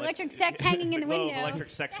something? Yeah, the electric sex hanging in the glow of window.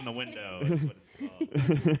 Electric sex in the window is what it's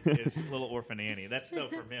called. Is Little Orphan Annie. That's no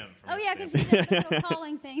from him. From Oh his yeah, because family. he did the little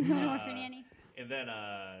calling thing, the orphan Annie. And then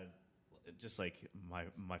just like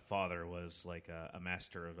my father was like a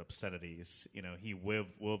master of obscenities. He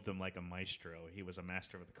wove them like a maestro. He was a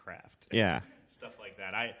master of the craft. Yeah. Stuff like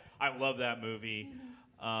that. I love that movie.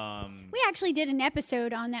 We actually did an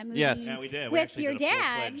episode on that movie. Yes. Yeah, we did. We With actually your did a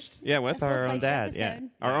dad. full-fledged- Yeah, with A our own full-fledged dad. Yeah, episode.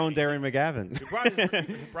 our own Darren McGavin.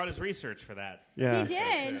 He brought his research for that. Yeah. He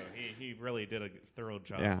did. too. He really did a thorough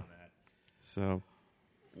job Yeah. on that. So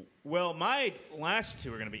Well, my last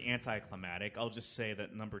two are going to be anticlimactic. I'll just say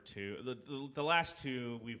that number two, the last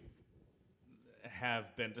two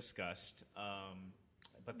have been discussed,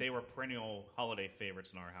 but they were perennial holiday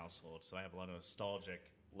favorites in our household, so I have a lot of nostalgic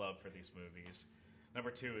love for these movies. Number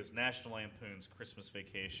two is National Lampoon's Christmas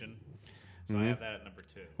Vacation. So I have that at number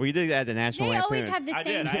 2. Well, you did add the National They always Lampoons. have the I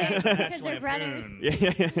same did. I added the things because National they're brothers.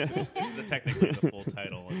 Lampoons. This is technically the full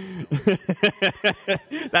title of the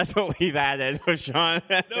film. That's what we've added, Sean.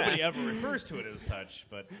 Nobody ever refers to it as such,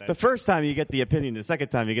 but The first time you get the opinion, the second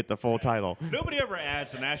time you get the full title. nobody ever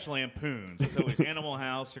adds the National Lampoons. It's always Animal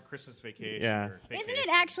House or Christmas Vacation. Yeah. Or Isn't Vacation. it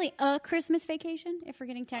actually a Christmas Vacation, if we're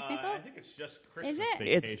getting technical? I think it's just Christmas it?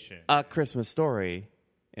 Vacation. It's A Christmas Story,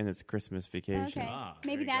 and it's Christmas Vacation. Okay. Ah,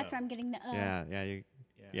 Maybe there you that's go. where I'm getting the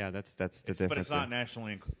Yeah, that's the But difference. it's not National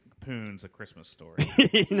Lampoons, A Christmas Story.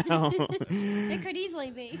 No. It could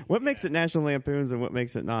easily be. What makes it National Lampoons and what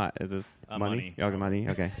makes it not? Is this money. Okay, money.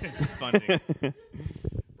 Okay. Funding.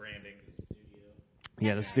 Branding.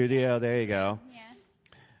 Yeah, the studio. There you go.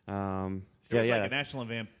 Yeah. So There was yeah, like a that's-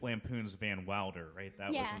 National Lampoons Van Wilder, right?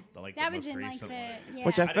 That Yeah. wasn't like that the was most in like recent the. one. Yeah.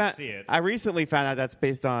 Which I didn't found. see it. I recently found out that's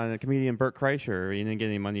based on a comedian Burt Kreischer. He didn't get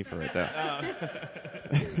any money for it though,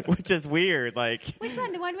 which is weird. Like, Which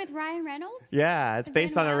one? The one with Ryan Reynolds? yeah, it's The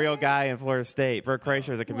based Van on a real Wilder? guy in Florida State. Burt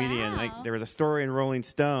Kreischer is a comedian. Wow. Like, there was a story in Rolling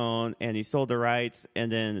Stone, and he sold the rights,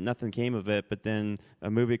 and then nothing came of it. But then a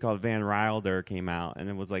movie called Van Wilder came out, and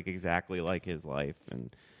it was like exactly like his life,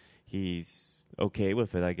 and he's okay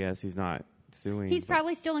with it. I guess he's not suing. He's but-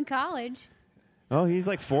 probably still in college. Oh, he's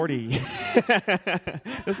like 40.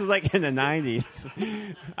 This was like in the 90s.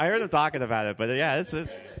 I heard him talking about it, but yeah, it's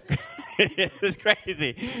it's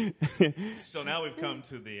crazy. So now we've come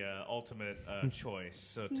to the ultimate choice.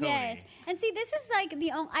 So Tony, Yes. And see, this is like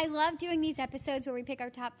I love doing these episodes where we pick our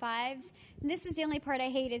top 5s. And this is the only part I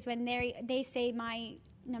hate is when they say my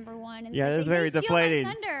number 1. And Yeah, so that's they very steal deflating.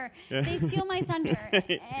 My thunder. They steal my thunder.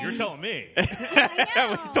 you're And telling me. I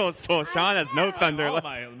know. We told Sean has no know. thunder.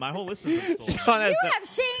 Oh, my whole list has been stolen. Sean has, You have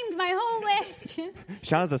shamed my whole list.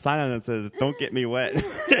 Sean has a sign on it that says, "Don't get me wet."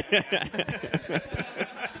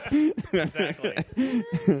 Exactly.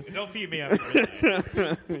 Don't feed me after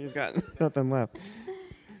midnight. He's got nothing left.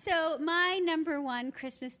 So my number 1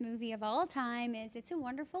 Christmas movie of all time is It's a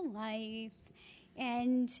Wonderful Life.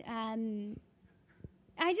 And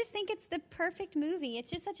I just think it's the perfect movie.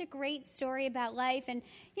 It's just such a great story about life. And,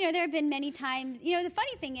 there have been many times, the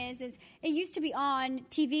funny thing is it used to be on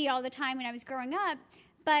TV all the time when I was growing up,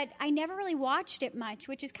 but I never really watched it much,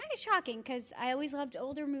 which is kind of shocking because I always loved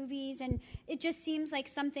older movies, and it just seems like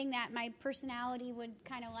something that my personality would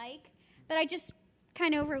kind of like. But I just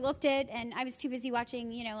kind of overlooked it, and I was too busy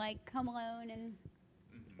watching, like Home Alone and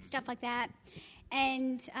stuff like that.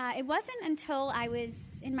 And it wasn't until I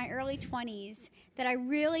was in my early 20s that I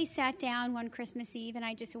really sat down one Christmas Eve and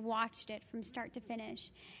I just watched it from start to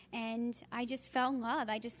finish. And I just fell in love.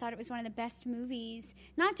 I just thought it was one of the best movies,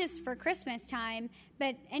 not just for Christmas time,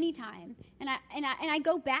 but any time. And I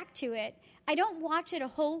go back to it. I don't watch it a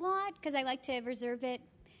whole lot because I like to reserve it.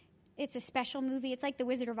 It's a special movie. It's like The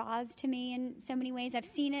Wizard of Oz to me in so many ways. I've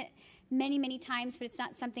seen it many, many times, but it's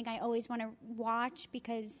not something I always want to watch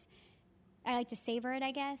because I like to savor it,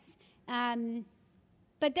 I guess.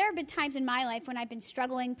 But there have been times in my life when I've been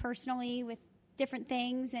struggling personally with different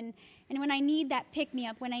things, and when I need that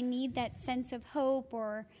pick-me-up, when I need that sense of hope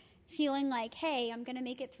or feeling like, hey, I'm going to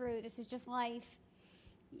make it through, this is just life,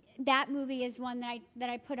 that movie is one that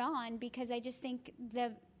I put on because I just think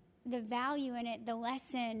the value in it, the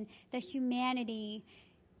lesson, the humanity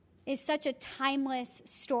is such a timeless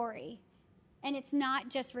story. And it's not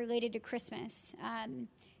just related to Christmas.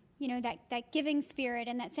 That giving spirit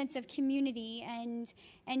and that sense of community and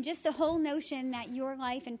just the whole notion that your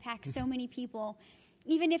life impacts so many people.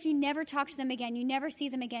 Even if you never talk to them again, you never see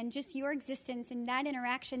them again, just your existence and that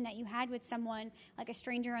interaction that you had with someone, like a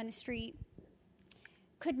stranger on the street,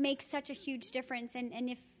 could make such a huge difference.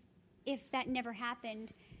 And if that never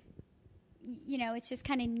happened, it's just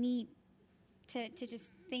kind of neat to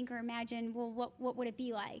just think or imagine, well, what would it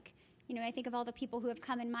be like? I think of all the people who have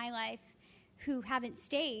come in my life who haven't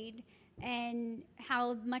stayed and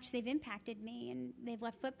how much they've impacted me, and they've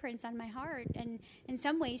left footprints on my heart and in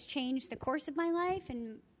some ways changed the course of my life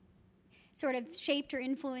and sort of shaped or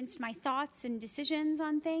influenced my thoughts and decisions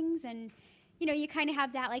on things. And, you kind of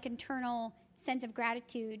have that like internal sense of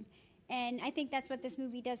gratitude. And I think that's what this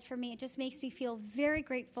movie does for me. It just makes me feel very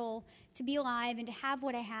grateful to be alive and to have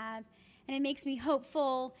what I have. And it makes me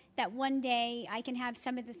hopeful that one day I can have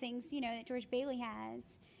some of the things, that George Bailey has.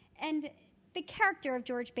 And the character of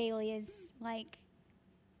George Bailey is like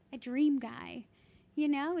a dream guy.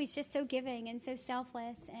 He's just so giving and so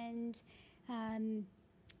selfless and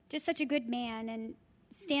just such a good man and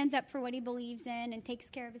stands up for what he believes in and takes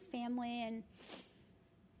care of his family. And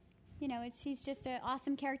she's just an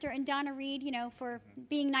awesome character. And Donna Reed, for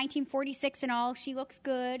being 1946 and all, she looks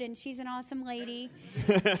good, and she's an awesome lady.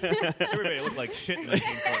 Everybody looked like shit in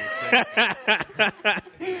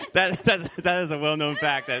 1946. That is a well-known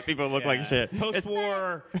fact that people look like shit.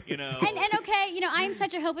 Post-war, And okay, I'm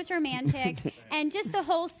such a hopeless romantic, and just the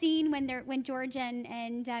whole scene when George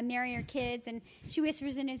and Mary are kids, and she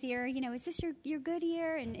whispers in his ear, is this your good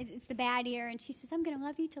ear? And it's the bad ear, and she says, I'm going to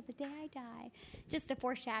love you till the day I die. Just the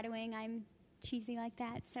foreshadowing. I'm cheesy like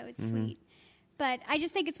that, so it's sweet. But I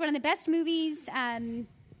just think it's one of the best movies.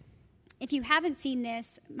 If you haven't seen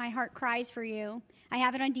this, my heart cries for you. I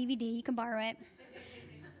have it on DVD. You can borrow it.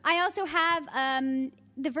 I also have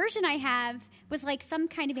the version I have was like some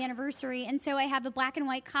kind of anniversary, and so I have a black and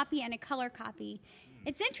white copy and a color copy.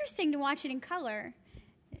 It's interesting to watch it in color.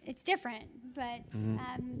 It's different, but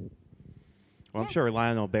Well, I'm sure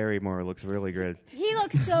Lionel Barrymore looks really good. he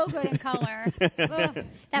looks so good in color. Ugh,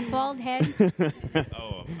 that bald head.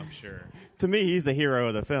 Oh, I'm sure. To me, he's the hero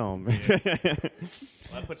of the film.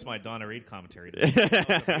 Well, that puts my Donna Reed commentary together.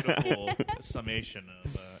 That was a beautiful summation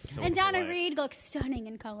of It's a And Wonderful Donna Life. Reed looks stunning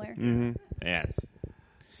in color. Yes.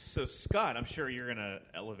 So, Scott, I'm sure you're going to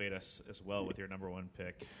elevate us as well with your number one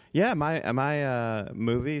pick. Yeah, my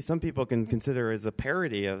movie, some people can consider as a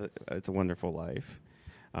parody of It's a Wonderful Life.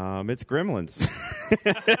 It's Gremlins.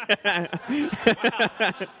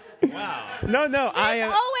 Wow. No, This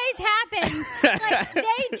always happens. Like,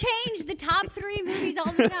 they change the top 3 movies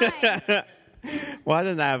all the time. Well, I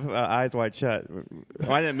didn't have Eyes Wide Shut.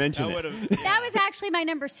 Well, I didn't mention That would it. have. That was actually my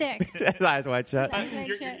number 6. Eyes Wide Shut.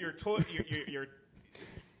 You're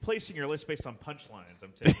placing your list based on punchlines.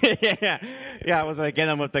 I'm telling you. yeah. I was like, get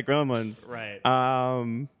them with the Gremlins. Right. I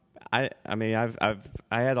mean, I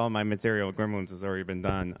had all my material. Gremlins has already been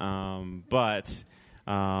done. But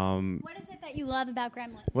What is it that you love about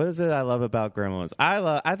Gremlins? what is it I love about Gremlins?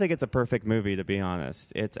 I think it's a perfect movie, to be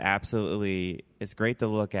honest. It's great to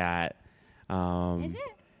look at. Is it?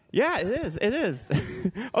 Yeah, it is. It is.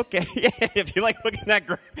 Okay, yeah, if you like looking at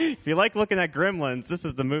Gremlins, this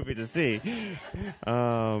is the movie to see.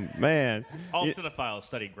 Man, All cinephiles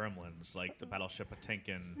study Gremlins, like the Battleship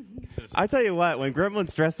Potemkin. I tell you what, when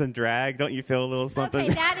Gremlins dress in drag, don't you feel a little something?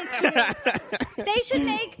 Okay, that is cute. They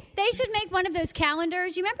should make one of those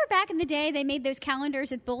calendars. You remember back in the day they made those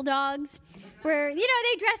calendars with bulldogs where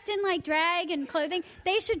they dressed in like drag and clothing.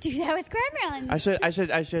 They should do that with Gremlins.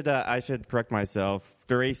 I should correct myself.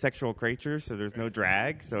 They're asexual creatures, so there's no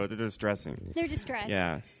drag, so they're just dressing. They're distressed.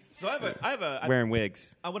 Yeah, So I wearing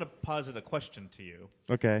wigs. want to posit a question to you.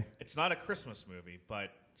 Okay. It's not a Christmas movie, but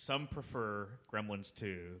some prefer Gremlins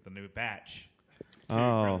 2, the new batch, to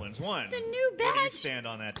Gremlins 1. The new Where do you batch? stand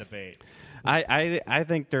on that debate? I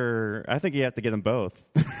think you have to get them both.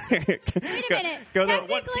 Wait a minute. Go to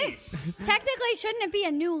One piece. Technically, shouldn't it be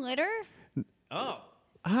a new litter? Oh.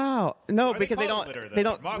 Oh no, Why do they because call they it don't. litter, though? They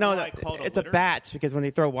don't. Why No, would I call it a it's litter? a batch because when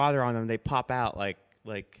they throw water on them, they pop out like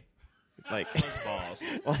Balls.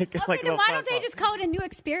 Okay, then little why fun don't they balls. just call it a new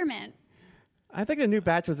experiment? I think the new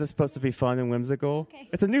batch was just supposed to be fun and whimsical. Okay.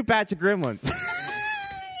 It's a new batch of Gremlins.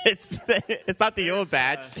 It's not the old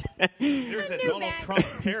batch. There's a new Donald batch. Trump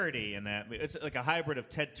parody in that. It's like a hybrid of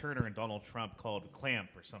Ted Turner and Donald Trump called Clamp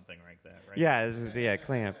or something like that, right? yeah,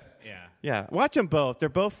 Clamp. Yeah. Yeah, watch them both. They're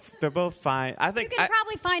both fine. I You think. can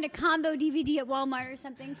probably find a combo DVD at Walmart or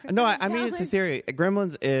something. For No, $30. I mean it's a serious.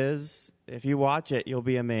 Gremlins is, if you watch it, you'll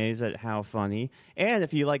be amazed at how funny. And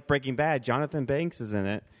if you like Breaking Bad, Jonathan Banks is in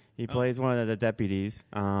it. He plays one of the deputies.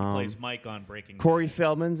 Plays Mike on Breaking Corey Bad.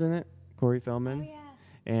 Feldman's in it. Corey Feldman. Oh, yeah.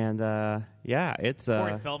 And yeah, it's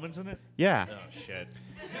Corey Feldman's in it? yeah, Oh, shit.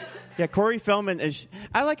 yeah. Corey Feldman is.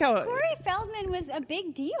 I like how. Corey Feldman was a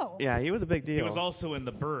big deal. Yeah, he was a big deal. He was also in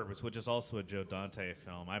The Burbs, which is also a Joe Dante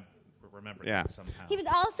film. I remember Yeah. that somehow. He was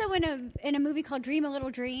also in a movie called Dream a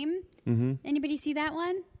Little Dream. Mm-hmm. Anybody see that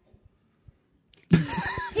one?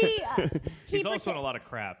 He's also in a lot of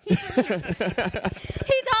crap. He's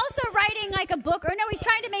also writing like a book, or no, he's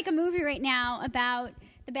trying to make a movie right now about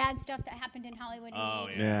the bad stuff that happened in Hollywood. Oh,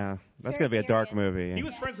 in the 80s. Yeah, that's very gonna be a dark serious. movie. He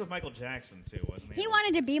was friends with Michael Jackson, too, wasn't he? He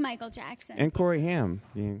wanted to be Michael Jackson. And Corey Haim.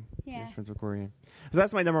 He Yeah. was friends with Corey Haim. So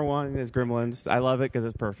that's my number one is Gremlins. I love it because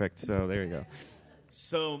it's perfect. So there you go.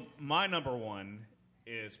 So my number one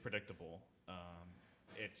is predictable.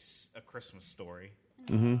 It's A Christmas Story.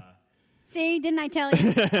 See, didn't I tell you?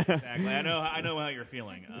 Exactly. I know how you're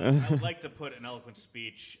feeling. I would like to put an eloquent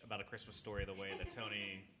speech about A Christmas Story the way that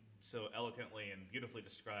Tony so eloquently and beautifully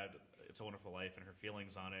described It's a Wonderful Life and her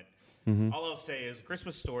feelings on it. All I'll say is A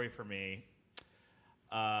Christmas Story for me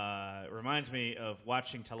reminds me of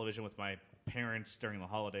watching television with my parents during the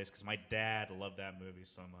holidays because my dad loved that movie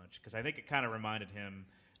so much because I think it kind of reminded him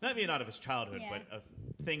maybe not of his childhood, Yeah. but of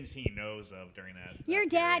things he knows of during that. Your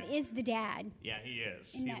that dad period. is the dad. Yeah, he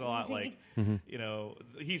is. in He's that a lot movie.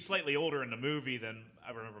 like, he's slightly older in the movie than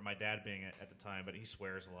I remember my dad being at the time, but he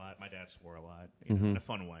swears a lot. My dad swore a lot, in a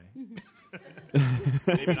fun way.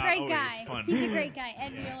 Maybe He's a not great always guy. fun. He's a great guy.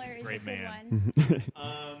 Ed Yeah, Wheeler he's a is a great good man.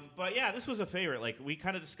 one. But yeah, this was a favorite. Like, we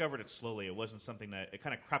kind of discovered it slowly. It wasn't something that it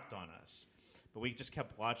kind of crept on us, but we just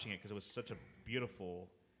kept watching it because it was such a beautiful,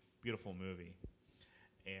 beautiful movie.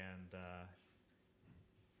 And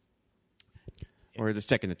We're just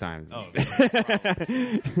checking the time. oh,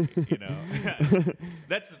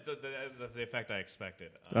 that's the effect I expected.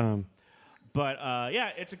 But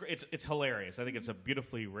yeah, it's hilarious. I think it's a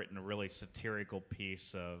beautifully written, really satirical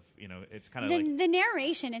piece of it's kind of like The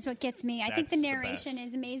narration is what gets me. I think the That's the narration best.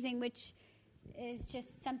 is amazing, which is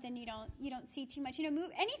just something you don't see too much.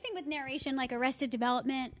 Anything with narration like Arrested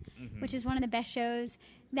Development, Mm-hmm. which is one of the best shows,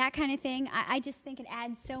 that kind of thing. I just think it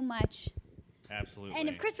adds so much. absolutely. And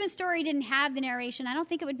if Christmas Story didn't have the narration, I don't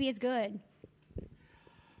think it would be as good.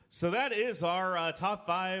 So that is our top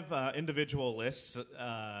 5 individual lists.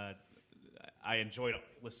 I enjoyed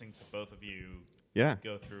listening to both of you Yeah.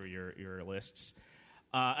 go through your lists.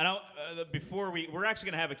 Before we're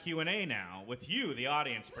actually going to have a Q&A now with you, the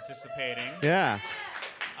audience, participating. Yeah.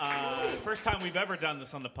 First time we've ever done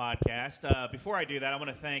this on the podcast. Before I do that, I want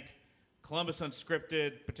to thank Columbus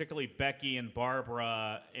Unscripted, particularly Becky and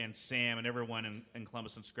Barbara and Sam and everyone in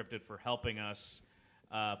Columbus Unscripted for helping us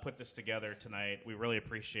put this together tonight. We really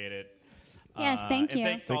appreciate it. Yes, thank you. And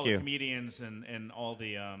thanks to all Thank you. the comedians and all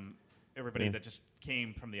the everybody that just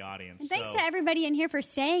came from the audience. And thanks So, to everybody in here for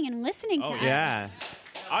staying and listening to Oh, us. Yeah.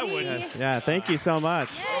 I See? wouldn't. Yeah. Thank you so much.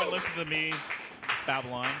 I wouldn't listen to me,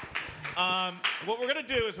 Babylon. What we're going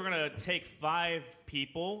to do is we're going to take 5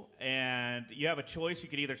 people, and you have a choice. You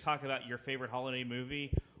could either talk about your favorite holiday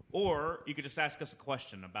movie, or you could just ask us a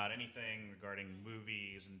question about anything regarding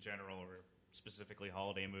movies in general, or specifically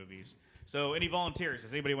holiday movies. So, any volunteers?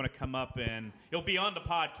 Does anybody want to come up and you'll be on the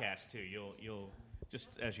podcast too? You'll just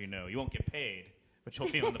as you know, you won't get paid, but you'll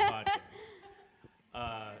be on the podcast.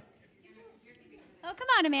 Oh, come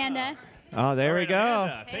on, Amanda. Oh, there we All go. right,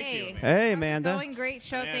 Amanda. Thank Hey. you, Amanda. Hey, How's it Amanda. going? Great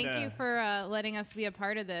show. Thank Amanda. you for letting us be a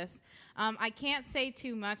part of this. I can't say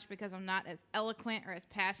too much because I'm not as eloquent or as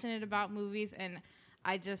passionate about movies, and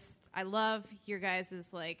I love your guys'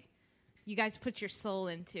 you guys put your soul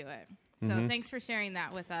into it. So thanks for sharing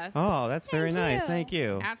that with us. Oh, that's very Thank nice. you. Thank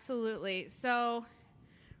you. Absolutely. So,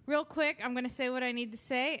 real quick, I'm going to say what I need to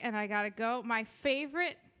say, and I got to go. My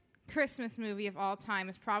favorite Christmas movie of all time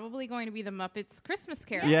is probably going to be The Muppets Christmas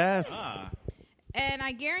Carol. Yes. And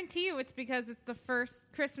I guarantee you it's because it's the first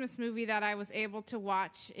Christmas movie that I was able to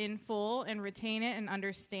watch in full and retain it and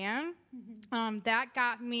understand. That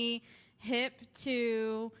got me hip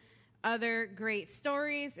to other great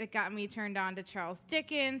stories. It got me turned on to Charles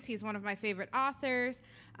Dickens. He's one of my favorite authors.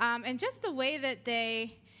 And just the way that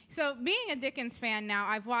So, being a Dickens fan now,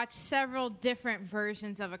 I've watched several different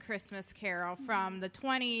versions of A Christmas Carol from the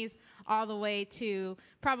 20s all the way to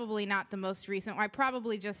probably not the most recent. I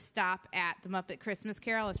probably just stop at The Muppet Christmas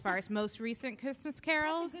Carol as far as most recent Christmas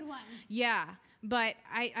carols. That's a good one. Yeah, but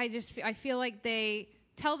I feel like they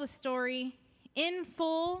tell the story in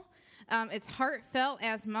full. It's heartfelt,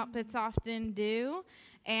 as Muppets often do,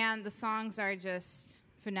 and the songs are just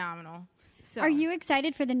phenomenal. So, Are you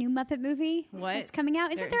excited for the new Muppet movie What? that's coming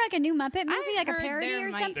out? Isn't There- there like a new Muppet movie, I've like a heard parody there or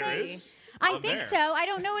might something? There is? I Oh, think there. so. I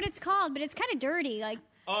don't know what it's called, but it's kind of dirty. Like,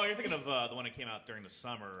 Oh, you're thinking of the one that came out during the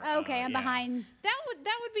summer. okay, I'm yeah. behind. That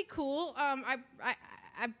would be cool. I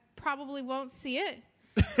probably won't see it,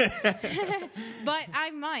 but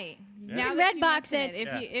I might. Now that you Redbox mention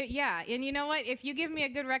it. Yeah, and you know what? If you give me a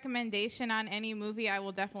good recommendation on any movie, I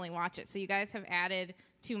will definitely watch it. So you guys have added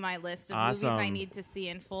to my list of movies I Awesome. need to see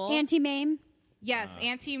in full. Auntie Mame. Yes,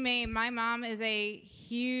 Auntie May. My mom is a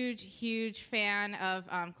huge, huge fan of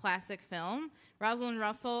classic film. Rosalind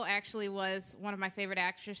Russell actually was one of my favorite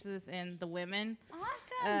actresses in The Women. Awesome.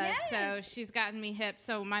 Yes. So she's gotten me hip.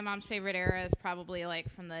 So my mom's favorite era is probably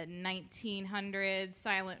like from the 1900s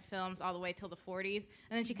silent films all the way till the 40s,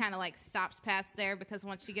 and then she kind of like stops past there because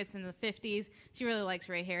once she gets in the 50s, she really likes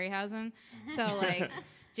Ray Harryhausen. So like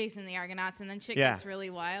Jason the Argonauts, and then shit Yeah. gets really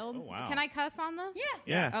wild. Oh, wow. Can I cuss on this?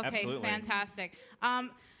 Yeah. Yeah. Okay, Absolutely. fantastic.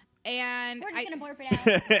 And We're just going to blurp it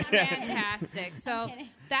out. fantastic. So kidding.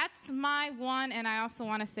 that's my one, and I also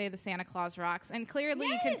want to say the Santa Claus rocks. And clearly,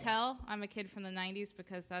 you can Yes. tell I'm a kid from the '90s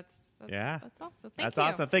because that's Yeah. That's awesome. Thank That's you.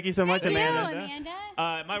 awesome. Thank you so much, Thank you, Amanda.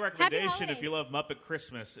 Amanda. My recommendation, holidays. if you love Muppet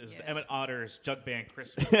Christmas, is Yes. Emmett Otter's Jug Band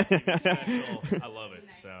Christmas TV special. I love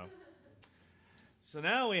it. So, So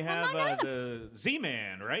now we have the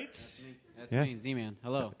Z-Man, right? That's Yeah. me, Z-Man.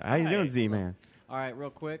 Hello. How you Hi. doing, Z-Man? All right, real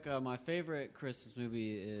quick. My favorite Christmas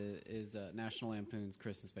movie is National Lampoon's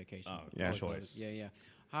Christmas Vacation. Oh, Yeah, Always choice. loved it. Yeah, yeah.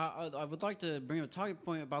 I would like to bring up a talking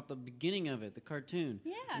point about the beginning of it, the cartoon.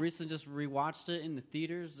 Yeah. Recently just rewatched it in the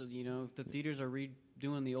theaters. You know, if the theaters are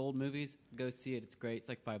redoing the old movies, go see it. It's great. It's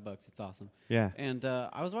like $5. It's awesome. Yeah. And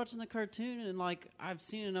I was watching the cartoon, and like I've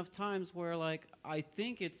seen enough times where like I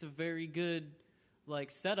think it's a very good like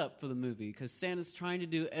setup for the movie because Santa's trying to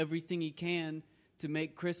do everything he can to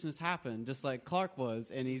make Christmas happen, just like Clark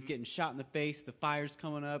was, and he's getting shot in the face. The fire's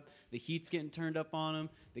coming up, the heat's getting turned up on him.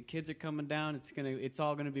 The kids are coming down. It's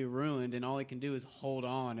all gonna be ruined, and all he can do is hold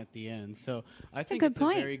on at the end. So I think good it's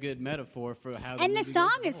point. a very good metaphor for how. And the movie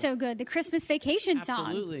song goes is as a so good. The Christmas Vacation song.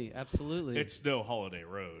 Absolutely, absolutely. It's no holiday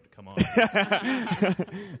road. Come on.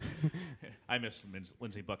 I miss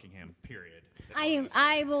Lindsey Buckingham, period. That's all I'm gonna say.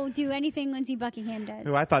 I will do anything Lindsey Buckingham does.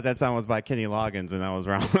 Ooh, I thought that song was by Kenny Loggins, and I was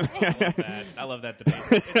wrong. I love that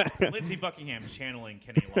debate. It's Lindsey Buckingham channeling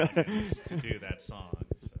Kenny Loggins to do that song.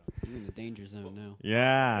 So. You're in the danger zone now.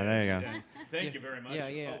 Yeah, there you go. Yeah. Thank you very much. Yeah,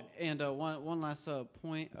 yeah. Oh, And one last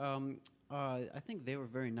point. I think they were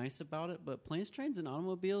very nice about it, but Planes, Trains, and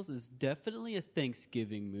Automobiles is definitely a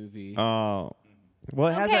Thanksgiving movie. Oh, well,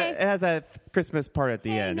 it Okay. has that Christmas part at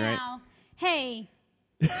the Hey end, right? now. Hey.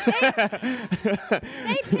 They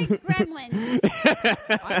picked Gremlins.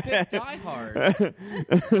 I picked Die Hard. All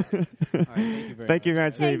right, Thank you very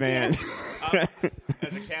much, Thank Z-Man.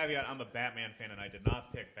 as a caveat, I'm a Batman fan, and I did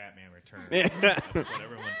not pick Batman Returns. I just want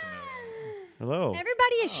everyone to know. Hello.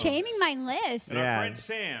 Everybody is shaming my list. And Yeah. our friend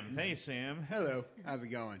Sam. Hey, Sam. Hello, how's it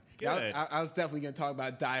going? Good. Yeah, I was definitely going to talk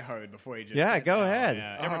about Die Hard before you just Yeah, said go that. ahead.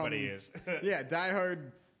 Yeah, everybody is. Yeah, Die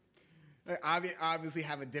Hard. Obviously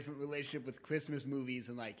have a different relationship with Christmas movies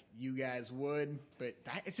than like you guys would, but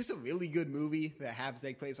it's just a really good movie that happens to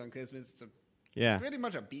take place on Christmas. It's Yeah. pretty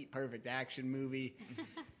much a beat perfect action movie.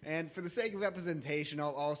 And for the sake of representation,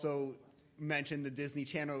 I'll also mention the Disney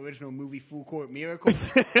Channel original movie Full Court Miracle.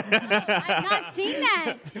 I've not seen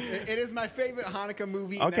that. It is my favorite Hanukkah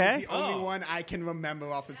movie. And Okay. that is the only Oh. one I can remember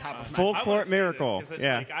off the top of my Full I wanna Court see this, Miracle. 'cause it's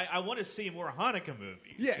Yeah. like, I want to see more Hanukkah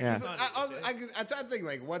movies. Yeah, Yeah. 'cause I try to think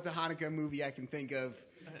like what's a Hanukkah movie I can think of.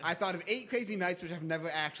 I thought of 8 Crazy Nights, which I've never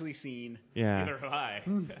actually seen. Yeah. Neither have I.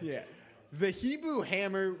 Yeah, The Hebrew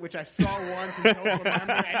Hammer, which I saw once and don't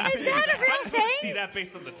remember anything. Is that a real I see thing? that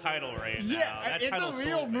based on the title right now. Yeah, That it's title a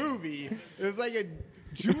real sold me. movie. It was like a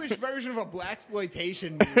Jewish version of a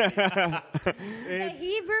blaxploitation movie. The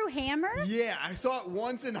Hebrew Hammer? Yeah, I saw it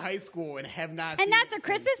once in high school and have not seen And that's it a since.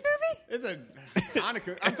 Christmas movie? It's a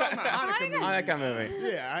Hanukkah. I'm talking about Hanukkah movie. Hanukkah movie.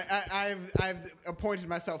 Yeah, I've appointed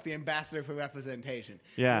myself the ambassador for representation.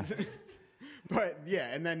 Yeah. But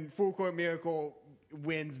yeah, and then Full Court Miracle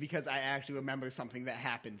wins because I actually remember something that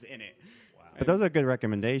happens in it. But those are good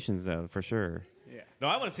recommendations, though, for sure. Yeah. No,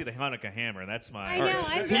 I want to see the Hanukkah Hammer. That's my. I know.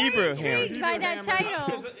 I'm very Hebrew intrigued Hammer. by that Hebrew title.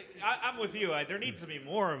 Because I'm with you. There needs to be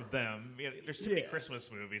more of them. You know, there's too many Yeah. Christmas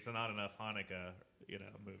movies and not enough Hanukkah,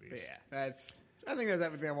 movies. But yeah, I think that's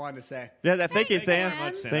everything I wanted to say. Yeah, thank you, Thank you, Sam. very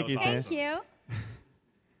much, Sam. Thank That you, was Sam. Thank you.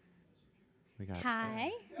 We got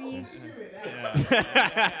Ty? Are you... Yeah.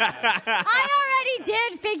 I already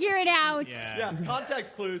did figure it out. Yeah. Yeah,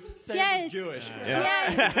 context clues. Sam Yes. is Jewish.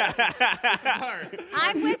 Yes,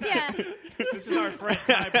 I'm with you. This is our friend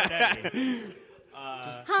Ty Bernetti.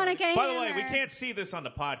 Hanukkah By the way, we Hammer. can't see this on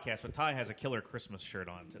the podcast, but Ty has a killer Christmas shirt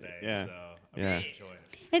on today. Yeah. So I'm Yeah. really enjoying it.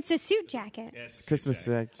 It's a suit jacket. Yeah, it's Christmas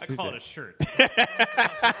suit jacket. I suit call it a jacket. shirt.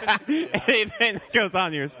 Anything that goes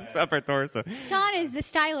on your upper torso. Sean is the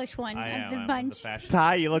stylish one I of am. the I'm bunch. the fashion.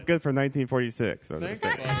 Ty, you look good for 1946. So Thanks,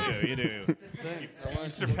 just- bud. You do. You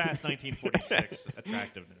surpassed 1946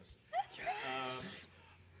 attractiveness.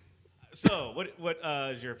 So, what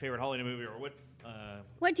is your favorite holiday movie, or what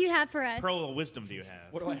What do you have for us? pearl of wisdom do you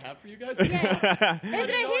have? What do I have for you guys? Yes. Is it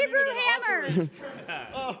a Hebrew hammer?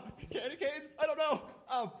 Oh, candy canes? I don't know.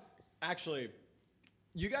 Actually,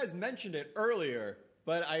 you guys mentioned it earlier,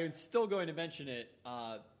 but I am still going to mention it.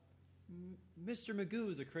 Mr. Magoo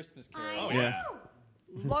is a Christmas Carol. Oh, I yeah. know.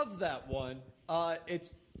 Love that one.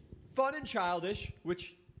 It's fun and childish,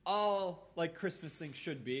 which all like Christmas things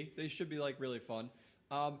should be. They should be like really fun.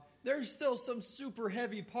 There's still some super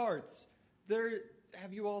heavy parts.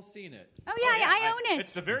 Have you all seen it? Oh yeah, I own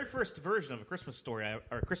It's it. the very first version of a Christmas story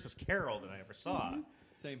or a Christmas Carol that I ever saw.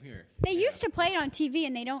 Same here. They used to play it on TV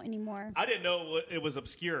and they don't anymore. I didn't know it was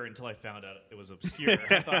obscure until I found out it was obscure.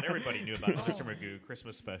 I thought everybody knew about the Mr. Magoo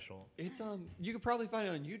Christmas special. It's you could probably find it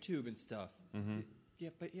on YouTube and stuff. Yeah,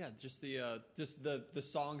 but yeah, just the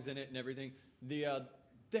songs in it and everything. They have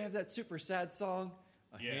that super sad song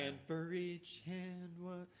A Yeah. hand for each hand.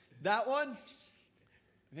 What? That one?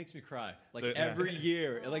 It makes me cry. Like The- every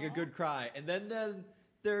year. Like a good cry. And then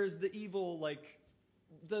there's the evil, like,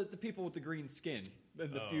 the people with the green skin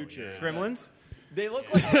in the future. yeah. Gremlins? They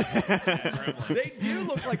look like... Gremlins. they do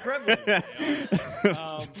look like gremlins.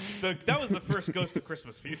 That was the first Ghost of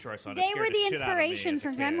Christmas Future I saw. and it They scared were the shit out of me inspiration as a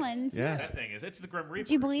for kid. Gremlins. Yeah. That thing is, it's the Grim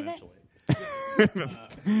Reaper. you believe it?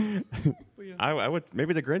 essentially. I would.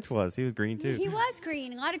 Maybe the Grinch was. He was green too. He was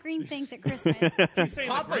green. A lot of green things at Christmas. Are you saying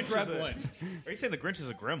Papa the Grinch is Gremlin. Are you saying the Grinch is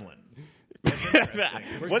a gremlin?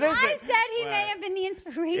 What is I it? said he may have been the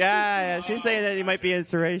inspiration. Yeah, she's saying that he might be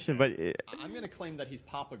inspiration, but I'm going to claim that he's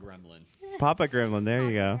Papa Gremlin. Papa Gremlin. There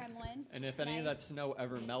you go. Gremlin. And if any of Nice. that snow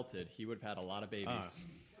ever melted, he would have had a lot of babies.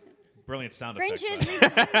 Brilliant sound effect.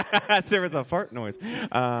 Grinches. There was a fart noise.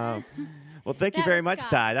 Well, thank you That very was much, Scott.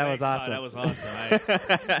 Ty. That was Thanks, Todd. awesome. That was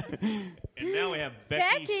awesome. And now we have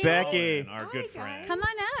Becky. Becky. Becky. Sullivan, our good friend. Come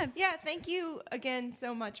on up. Yeah, thank you again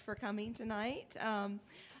so much for coming tonight.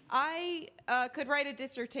 I could write a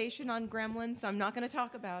dissertation on Gremlins, so I'm not going to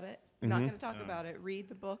talk about it. Not going to talk about it. Read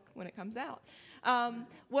the book when it comes out.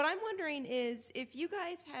 What I'm wondering is if you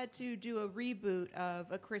guys had to do a reboot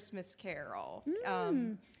of A Christmas Carol,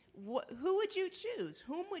 who would you choose?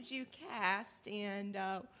 Whom would you cast, and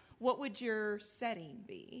what would your setting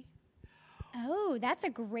be? Oh, that's a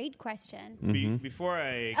great question. Before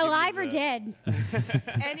I give Alive you or the- dead?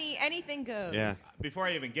 Anything goes. Yeah. Before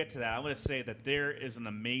I even get to that, I'm going to say that there is an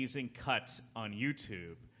amazing cut on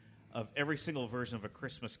YouTube of every single version of A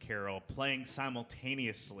Christmas Carol playing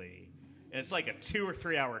simultaneously. And it's like a 2 or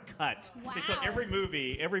 3 hour cut. They took Wow. every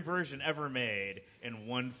movie, every version ever made in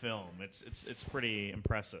one film. It's pretty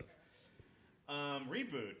impressive.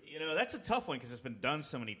 Reboot, that's a tough one because it's been done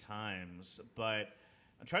so many times. But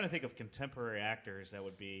I'm trying to think of contemporary actors that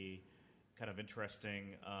would be kind of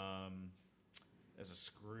interesting as a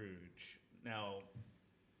Scrooge. Now,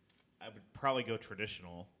 I would probably go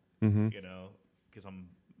traditional, because I'm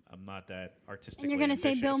not that artistic. And you're going to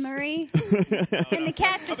say Bill Murray in the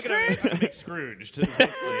cast I'm of going Scrooge? to make Scrooge.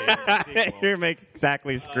 Mostly You make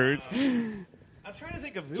exactly Scrooge. I'm trying to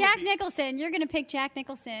think of who Jack would be- Nicholson. You're going to pick Jack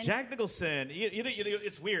Nicholson. Jack Nicholson.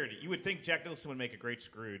 It's weird. You would think Jack Nicholson would make a great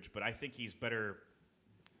Scrooge, but I think he's better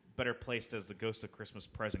placed as the Ghost of Christmas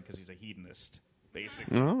Present because he's a hedonist,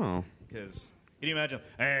 basically. Oh. Because can you imagine?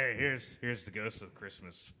 Hey, here's the Ghost of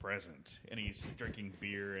Christmas Present, and he's drinking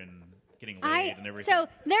beer and getting laid and everything. So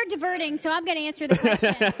they're diverting, so I'm going to answer the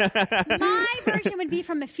question. My version would be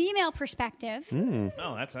from a female perspective.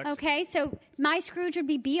 Oh, that's excellent. Okay, so my Scrooge would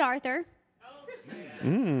be B. Arthur.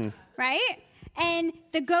 Right? And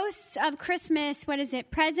the ghosts of Christmas,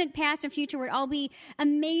 present, past, and future would all be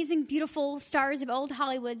amazing, beautiful stars of old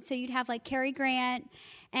Hollywood. So you'd have like Cary Grant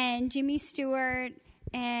and Jimmy Stewart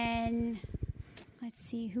and let's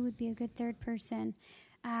see, who would be a good third person?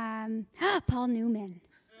 Paul Newman.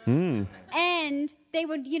 And they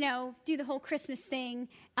would, do the whole Christmas thing.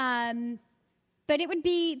 But they would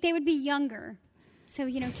be younger. So,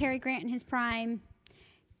 Cary Grant in his prime.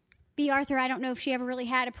 B. Arthur, I don't know if she ever really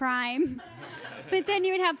had a prime. But then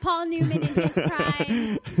you would have Paul Newman in his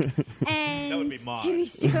prime. And That would be Maude. Jimmy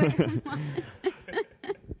Stewart.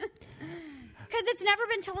 Because it's never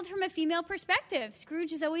been told from a female perspective.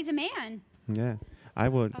 Scrooge is always a man. Yeah, I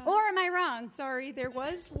would. Or am I wrong? Sorry, there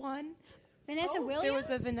was one. Vanessa Williams? There was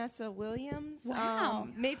a Vanessa Williams. Wow.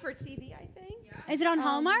 Made for TV, I think. Is it on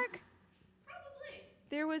Hallmark?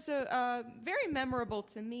 There was a very memorable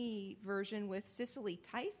to me version with Cicely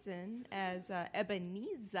Tyson as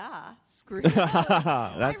Ebenezer Scrooge.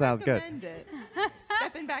 That sounds good. recommend it.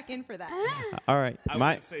 Stepping back in for that. All right. I was My,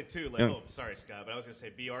 going to say, too, sorry, Scott, but I was going to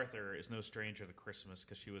say B. Arthur is no stranger to Christmas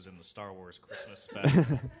because she was in the Star Wars Christmas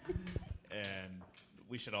special. And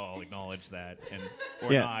we should all acknowledge that,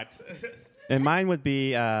 or Yeah. not. and mine would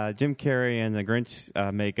be Jim Carrey and the Grinch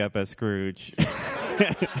makeup as Scrooge.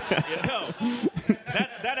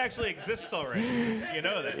 That actually exists already. You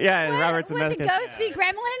know that. Yeah, and Robert Would the Zemeckis. ghosts be There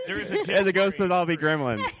gremlins? is a Jim Yeah, the ghosts Carrey would all be Scrooge.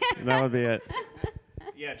 gremlins. That would be it.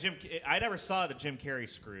 Yeah, I never saw the Jim Carrey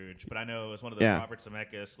Scrooge, but I know it was one of the Yeah. Robert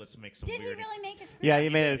Zemeckis. Let's make some Did he weird. really make a Scrooge? Yeah, he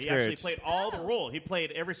made it He actually Scrooge. played all the role. He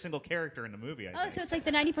played every single character in the movie. I Oh, think. so it's like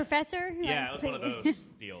the 90 Professor? Yeah, it was one of those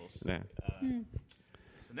deals. Yeah.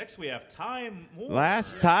 So next we have Ty Moore.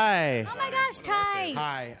 Last tie. Oh my gosh,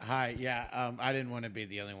 Ty. Hi. Yeah, I didn't want to be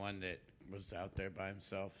the only one that was out there by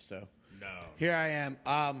himself, so No. here I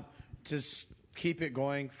am. Just keep it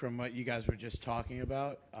going from what you guys were just talking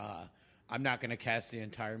about. I'm not going to cast the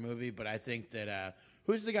entire movie, but I think that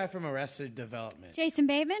Who's the guy from Arrested Development? Jason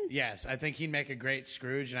Bateman? Yes, I think he'd make a great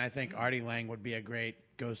Scrooge, and I think Artie Lang would be a great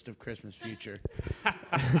Ghost of Christmas Future.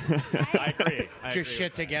 I agree. Get your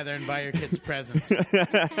shit together and buy your kids presents. All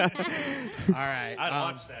right. I'd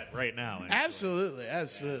watch that right now. Absolutely.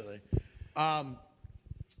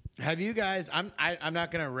 Have you guys? I'm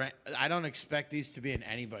not gonna. I don't expect these to be in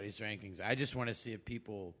anybody's rankings. I just want to see if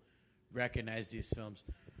people recognize these films.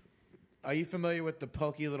 Are you familiar with the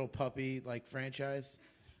Pokey Little Puppy franchise?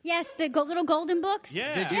 Yes, the little golden books.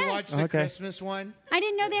 Yeah. Did you Yes. watch the Christmas one? I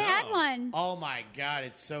didn't know they had one. Oh my God,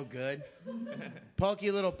 it's so good. Pokey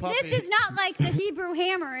Little Puppy. This is not like the Hebrew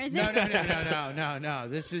Hammer, is it? No.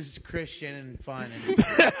 This is Christian and fun,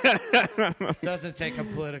 and doesn't take a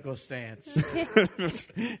political stance.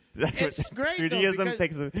 That's It's what great, though, Judaism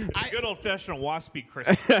because takes. Good old-fashioned waspy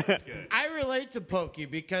Christmas. That's good. I relate to Pokey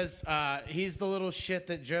because he's the little shit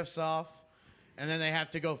that drifts off, and then they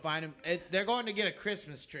have to go find him. They're going to get a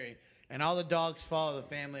Christmas tree, and all the dogs follow the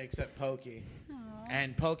family except Pokey.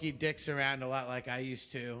 And Pokey dicks around a lot like I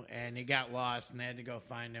used to, and he got lost, and they had to go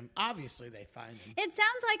find him. Obviously, they find him. It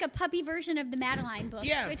sounds like a puppy version of the Madeline book,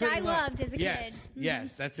 Yeah, which pretty I much. loved as a kid.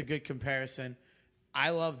 Yes, that's a good comparison.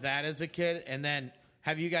 I loved that as a kid. And then,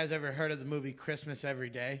 have you guys ever heard of the movie Christmas Every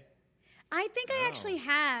Day? I think I actually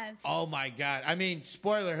have. Oh my God! I mean,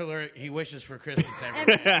 spoiler alert: he wishes for Christmas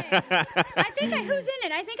every day. I think who's in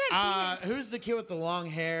it? I think I've seen it. Who's the kid with the long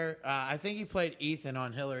hair? I think he played Ethan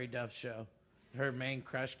on Hillary Duff's show. Her main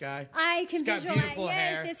crush guy. I can He's got visualize. beautiful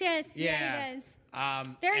hair. Yes. Yeah, he does.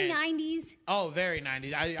 Very 90s. Oh, very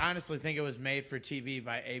 90s. I honestly think it was made for TV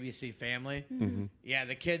by ABC Family. Mm-hmm. Yeah,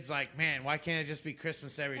 the kid's like, man, why can't it just be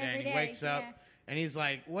Christmas every day? Every And he day, wakes up yeah. and he's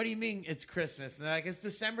like, what do you mean it's Christmas? And they're like, it's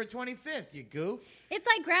December 25th, you goof. It's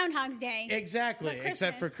like Groundhog's Day. Exactly, But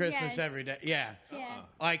except for Christmas yes. every day. Yeah. Yeah.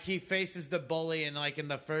 Like he faces the bully, and in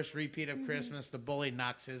the first repeat of Christmas, the bully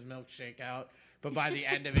knocks his milkshake out. But by the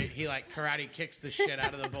end of it, he karate kicks the shit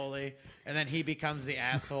out of the bully, and then he becomes the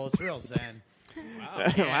asshole. It's real zen. Wow.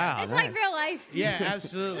 Yeah. Wow. It's like real life. Yeah,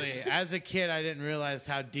 absolutely. As a kid, I didn't realize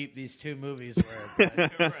how deep these two movies were.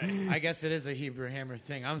 But I guess it is a Hebrew Hammer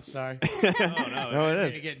thing. I'm sorry. No, it I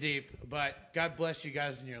didn't is. get deep, but God bless you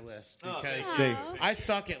guys in your list because Dave. I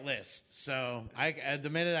suck at lists. So the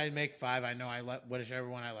minute I make 5, I know whichever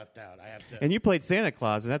one I left out. I have to. And you played Santa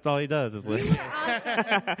Claus, and that's all he does is listen.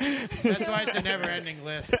 That's why it's a never-ending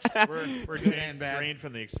list. We're Good and bad. drained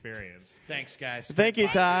from the experience. Thanks, guys. Thank you,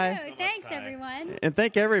 Ty. Oh, thanks, Ty. everyone. And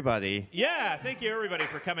thank everybody. Yeah, thank you everybody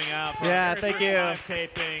for coming out. For Yeah, our very thank first you.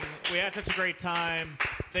 Live taping. We had such a great time.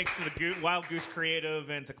 Thanks to the Wild Goose Creative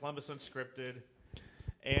and to Columbus Unscripted.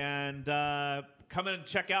 And come in and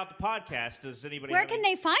check out the podcast. Does anybody? Where can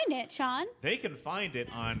they find it, Sean? They can find it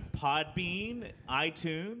on Podbean,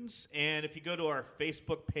 iTunes, and if you go to our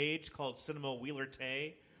Facebook page called Cinema Wheeler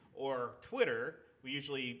Tay or Twitter, we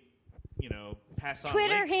usually, pass on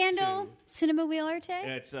Twitter links handle, Cinema Wheeler Tay?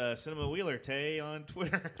 It's Cinema Wheeler Tay on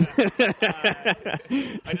Twitter.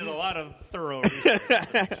 I did a lot of thorough research. To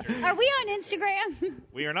make sure. Are we on Instagram?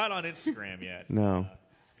 We are not on Instagram yet. No.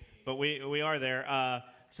 But we are there.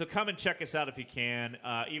 So come and check us out if you can.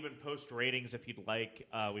 Even post ratings if you'd like.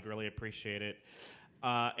 We'd really appreciate it.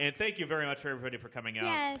 And thank you very much for everybody for coming out.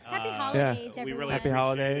 Yes, happy holidays, We everyone. really Happy appreciate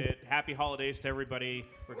holidays. it. Happy holidays to everybody,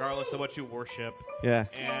 regardless of what you worship. Yeah.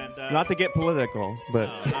 And Not to get political, but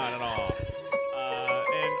no, not at all.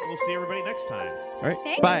 And we'll see everybody next time. all right.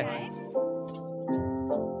 Thanks, Bye. guys.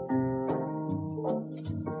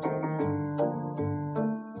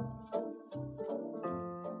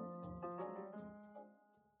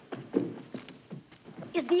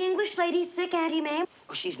 Is the English lady sick, Auntie Mae?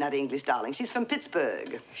 Oh, she's not English, darling. She's from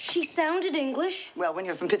Pittsburgh. She sounded English. Well, when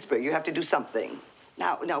you're from Pittsburgh, you have to do something.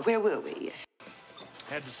 Now, where were we?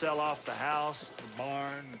 Had to sell off the house, the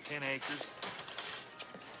barn, the 10 acres.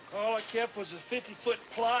 All I kept was a 50-foot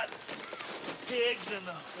plot, pigs, and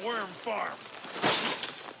the worm farm.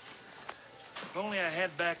 If only I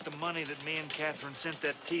had back the money that me and Catherine sent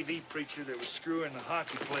that TV preacher that was screwing the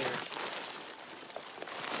hockey players.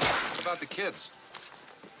 What about the kids?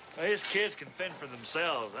 Well, his kids can fend for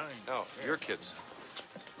themselves. No, your kids.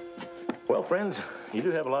 Well, friends, you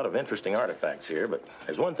do have a lot of interesting artifacts here, but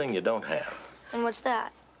there's one thing you don't have. And what's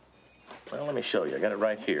that? Well, let me show you. I got it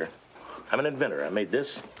right here. I'm an inventor. I made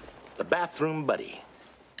this, the Bathroom Buddy.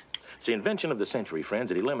 It's the invention of the century,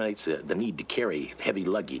 friends. It eliminates the need to carry heavy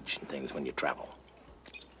luggage and things when you travel.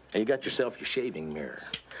 And you got yourself your shaving mirror.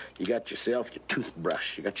 You got yourself your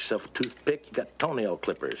toothbrush. You got yourself a toothpick. You got toenail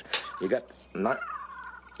clippers. You got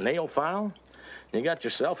nail file. You got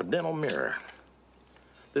yourself a dental mirror.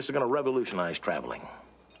 This is going to revolutionize traveling.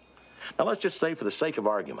 Now, let's just say, for the sake of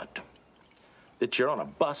argument, that you're on a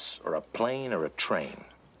bus or a plane or a train.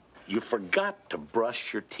 You forgot to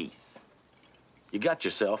brush your teeth. You got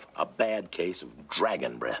yourself a bad case of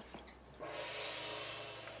dragon breath.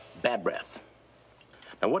 Bad breath.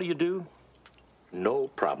 Now, what do? No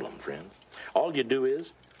problem, friends. All you do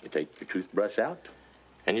is you take your toothbrush out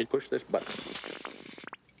and you push this button.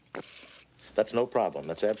 That's no problem.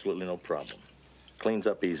 That's absolutely no problem. Cleans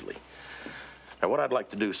up easily. Now, what I'd like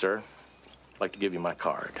to do, sir, I'd like to give you my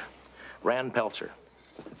card. Rand Peltzer.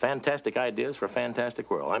 Fantastic ideas for a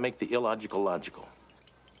fantastic world. I make the illogical logical.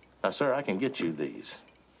 Now, sir, I can get you these.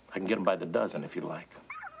 I can get them by the dozen if you like.